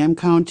daily. I'm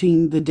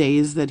counting the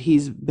days that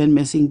he's been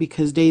missing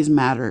because days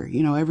matter.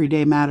 Every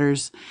day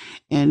matters.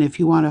 And if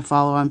you want to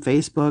follow on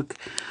Facebook,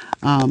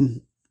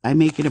 I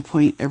make it a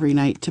point every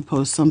night to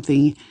post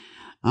something.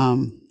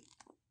 Um,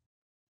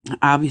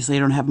 Obviously, I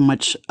don't have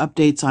much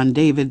updates on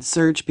David's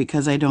search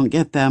because I don't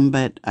get them,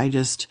 but I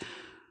just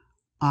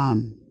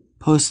um,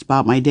 post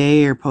about my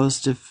day or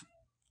post if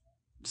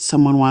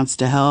someone wants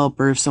to help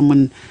or if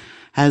someone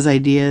has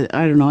idea.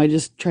 I don't know.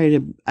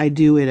 I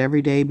do it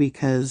every day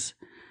because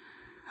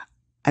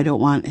I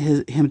don't want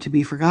him to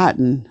be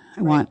forgotten.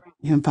 I Right. want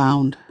him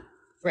found.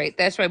 Right.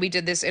 That's why we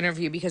did this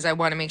interview because I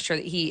want to make sure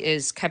that he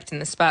is kept in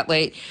the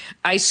spotlight.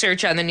 I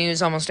search on the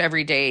news almost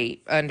every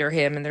day under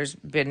him, and there's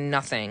been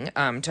nothing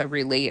to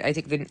relate. I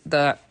think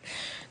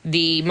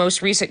the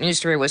most recent news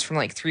story was from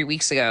like 3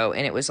 weeks ago,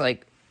 and it was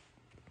like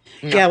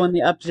Yeah, nothing.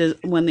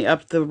 when they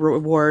up the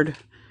reward,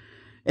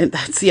 and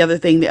that's the other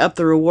thing. They up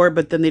the reward,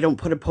 but then they don't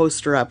put a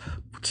poster up.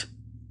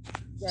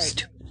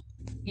 Right.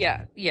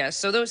 Yeah, yeah.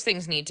 So those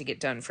things need to get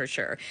done for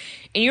sure.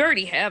 And you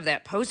already have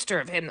that poster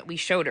of him that we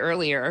showed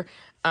earlier.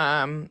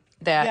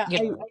 That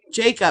Yeah,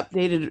 Jake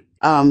updated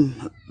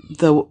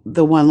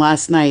the one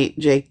last night.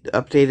 Jake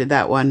updated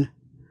that one.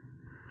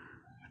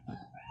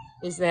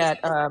 is that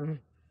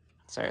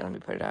sorry, let me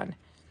put it on.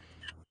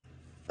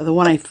 The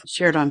one I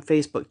shared on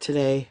Facebook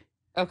today.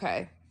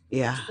 Okay.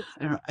 Yeah,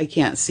 I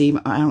can't see.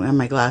 I don't have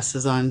my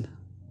glasses on.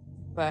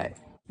 But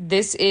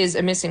this is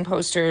a missing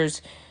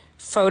posters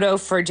photo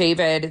for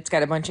David. It's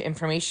got a bunch of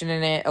information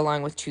in it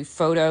along with two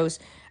photos.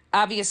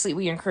 Obviously,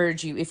 we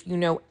encourage you if you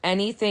know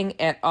anything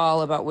at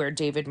all about where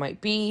David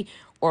might be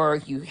or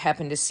you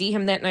happen to see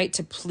him that night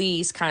to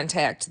please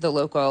contact the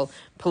local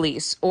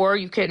police or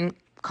you can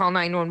call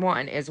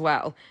 911 as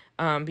well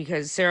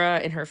because Sarah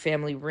and her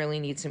family really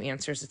need some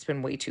answers. It's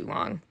been way too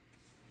long.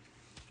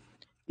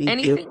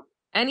 Thank you.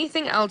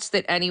 Anything else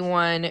that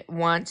anyone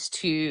wants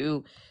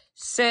to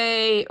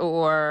say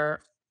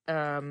or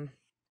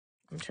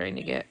I'm trying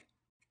to get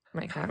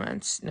my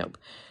comments. Nope.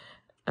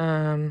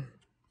 Um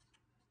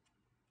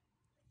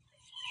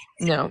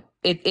no.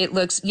 It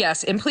looks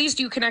yes, and please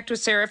do connect with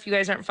Sarah if you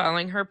guys aren't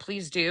following her,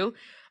 please do.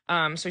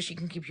 So she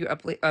can keep you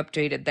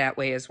updated that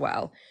way as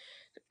well.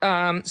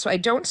 So I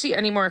don't see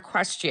any more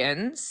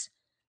questions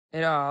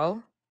at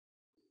all.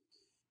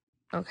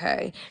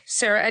 Okay.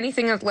 Sarah,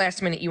 anything at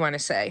last minute you want to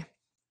say?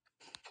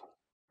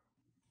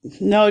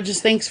 No,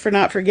 just thanks for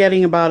not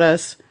forgetting about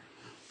us.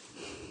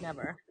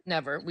 Never,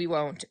 never. We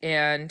won't.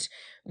 And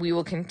we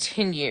will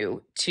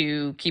continue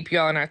to keep you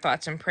all in our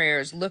thoughts and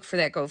prayers. Look for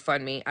that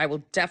GoFundMe. I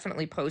will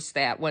definitely post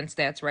that once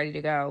that's ready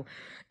to go.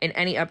 And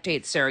any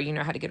updates, Sarah, you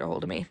know how to get a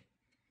hold of me.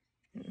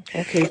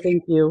 Okay,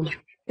 thank you.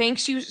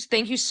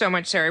 Thank you so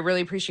much, Sarah. I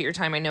really appreciate your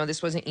time. I know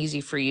this wasn't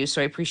easy for you,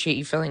 so I appreciate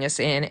you filling us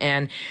in.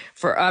 And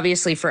for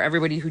obviously for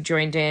everybody who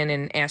joined in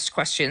and asked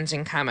questions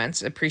and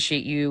comments,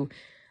 appreciate you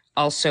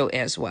also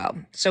as well.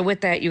 So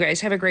with that, you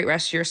guys have a great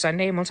rest of your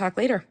Sunday and we'll talk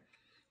later.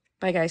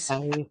 Bye guys.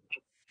 Bye.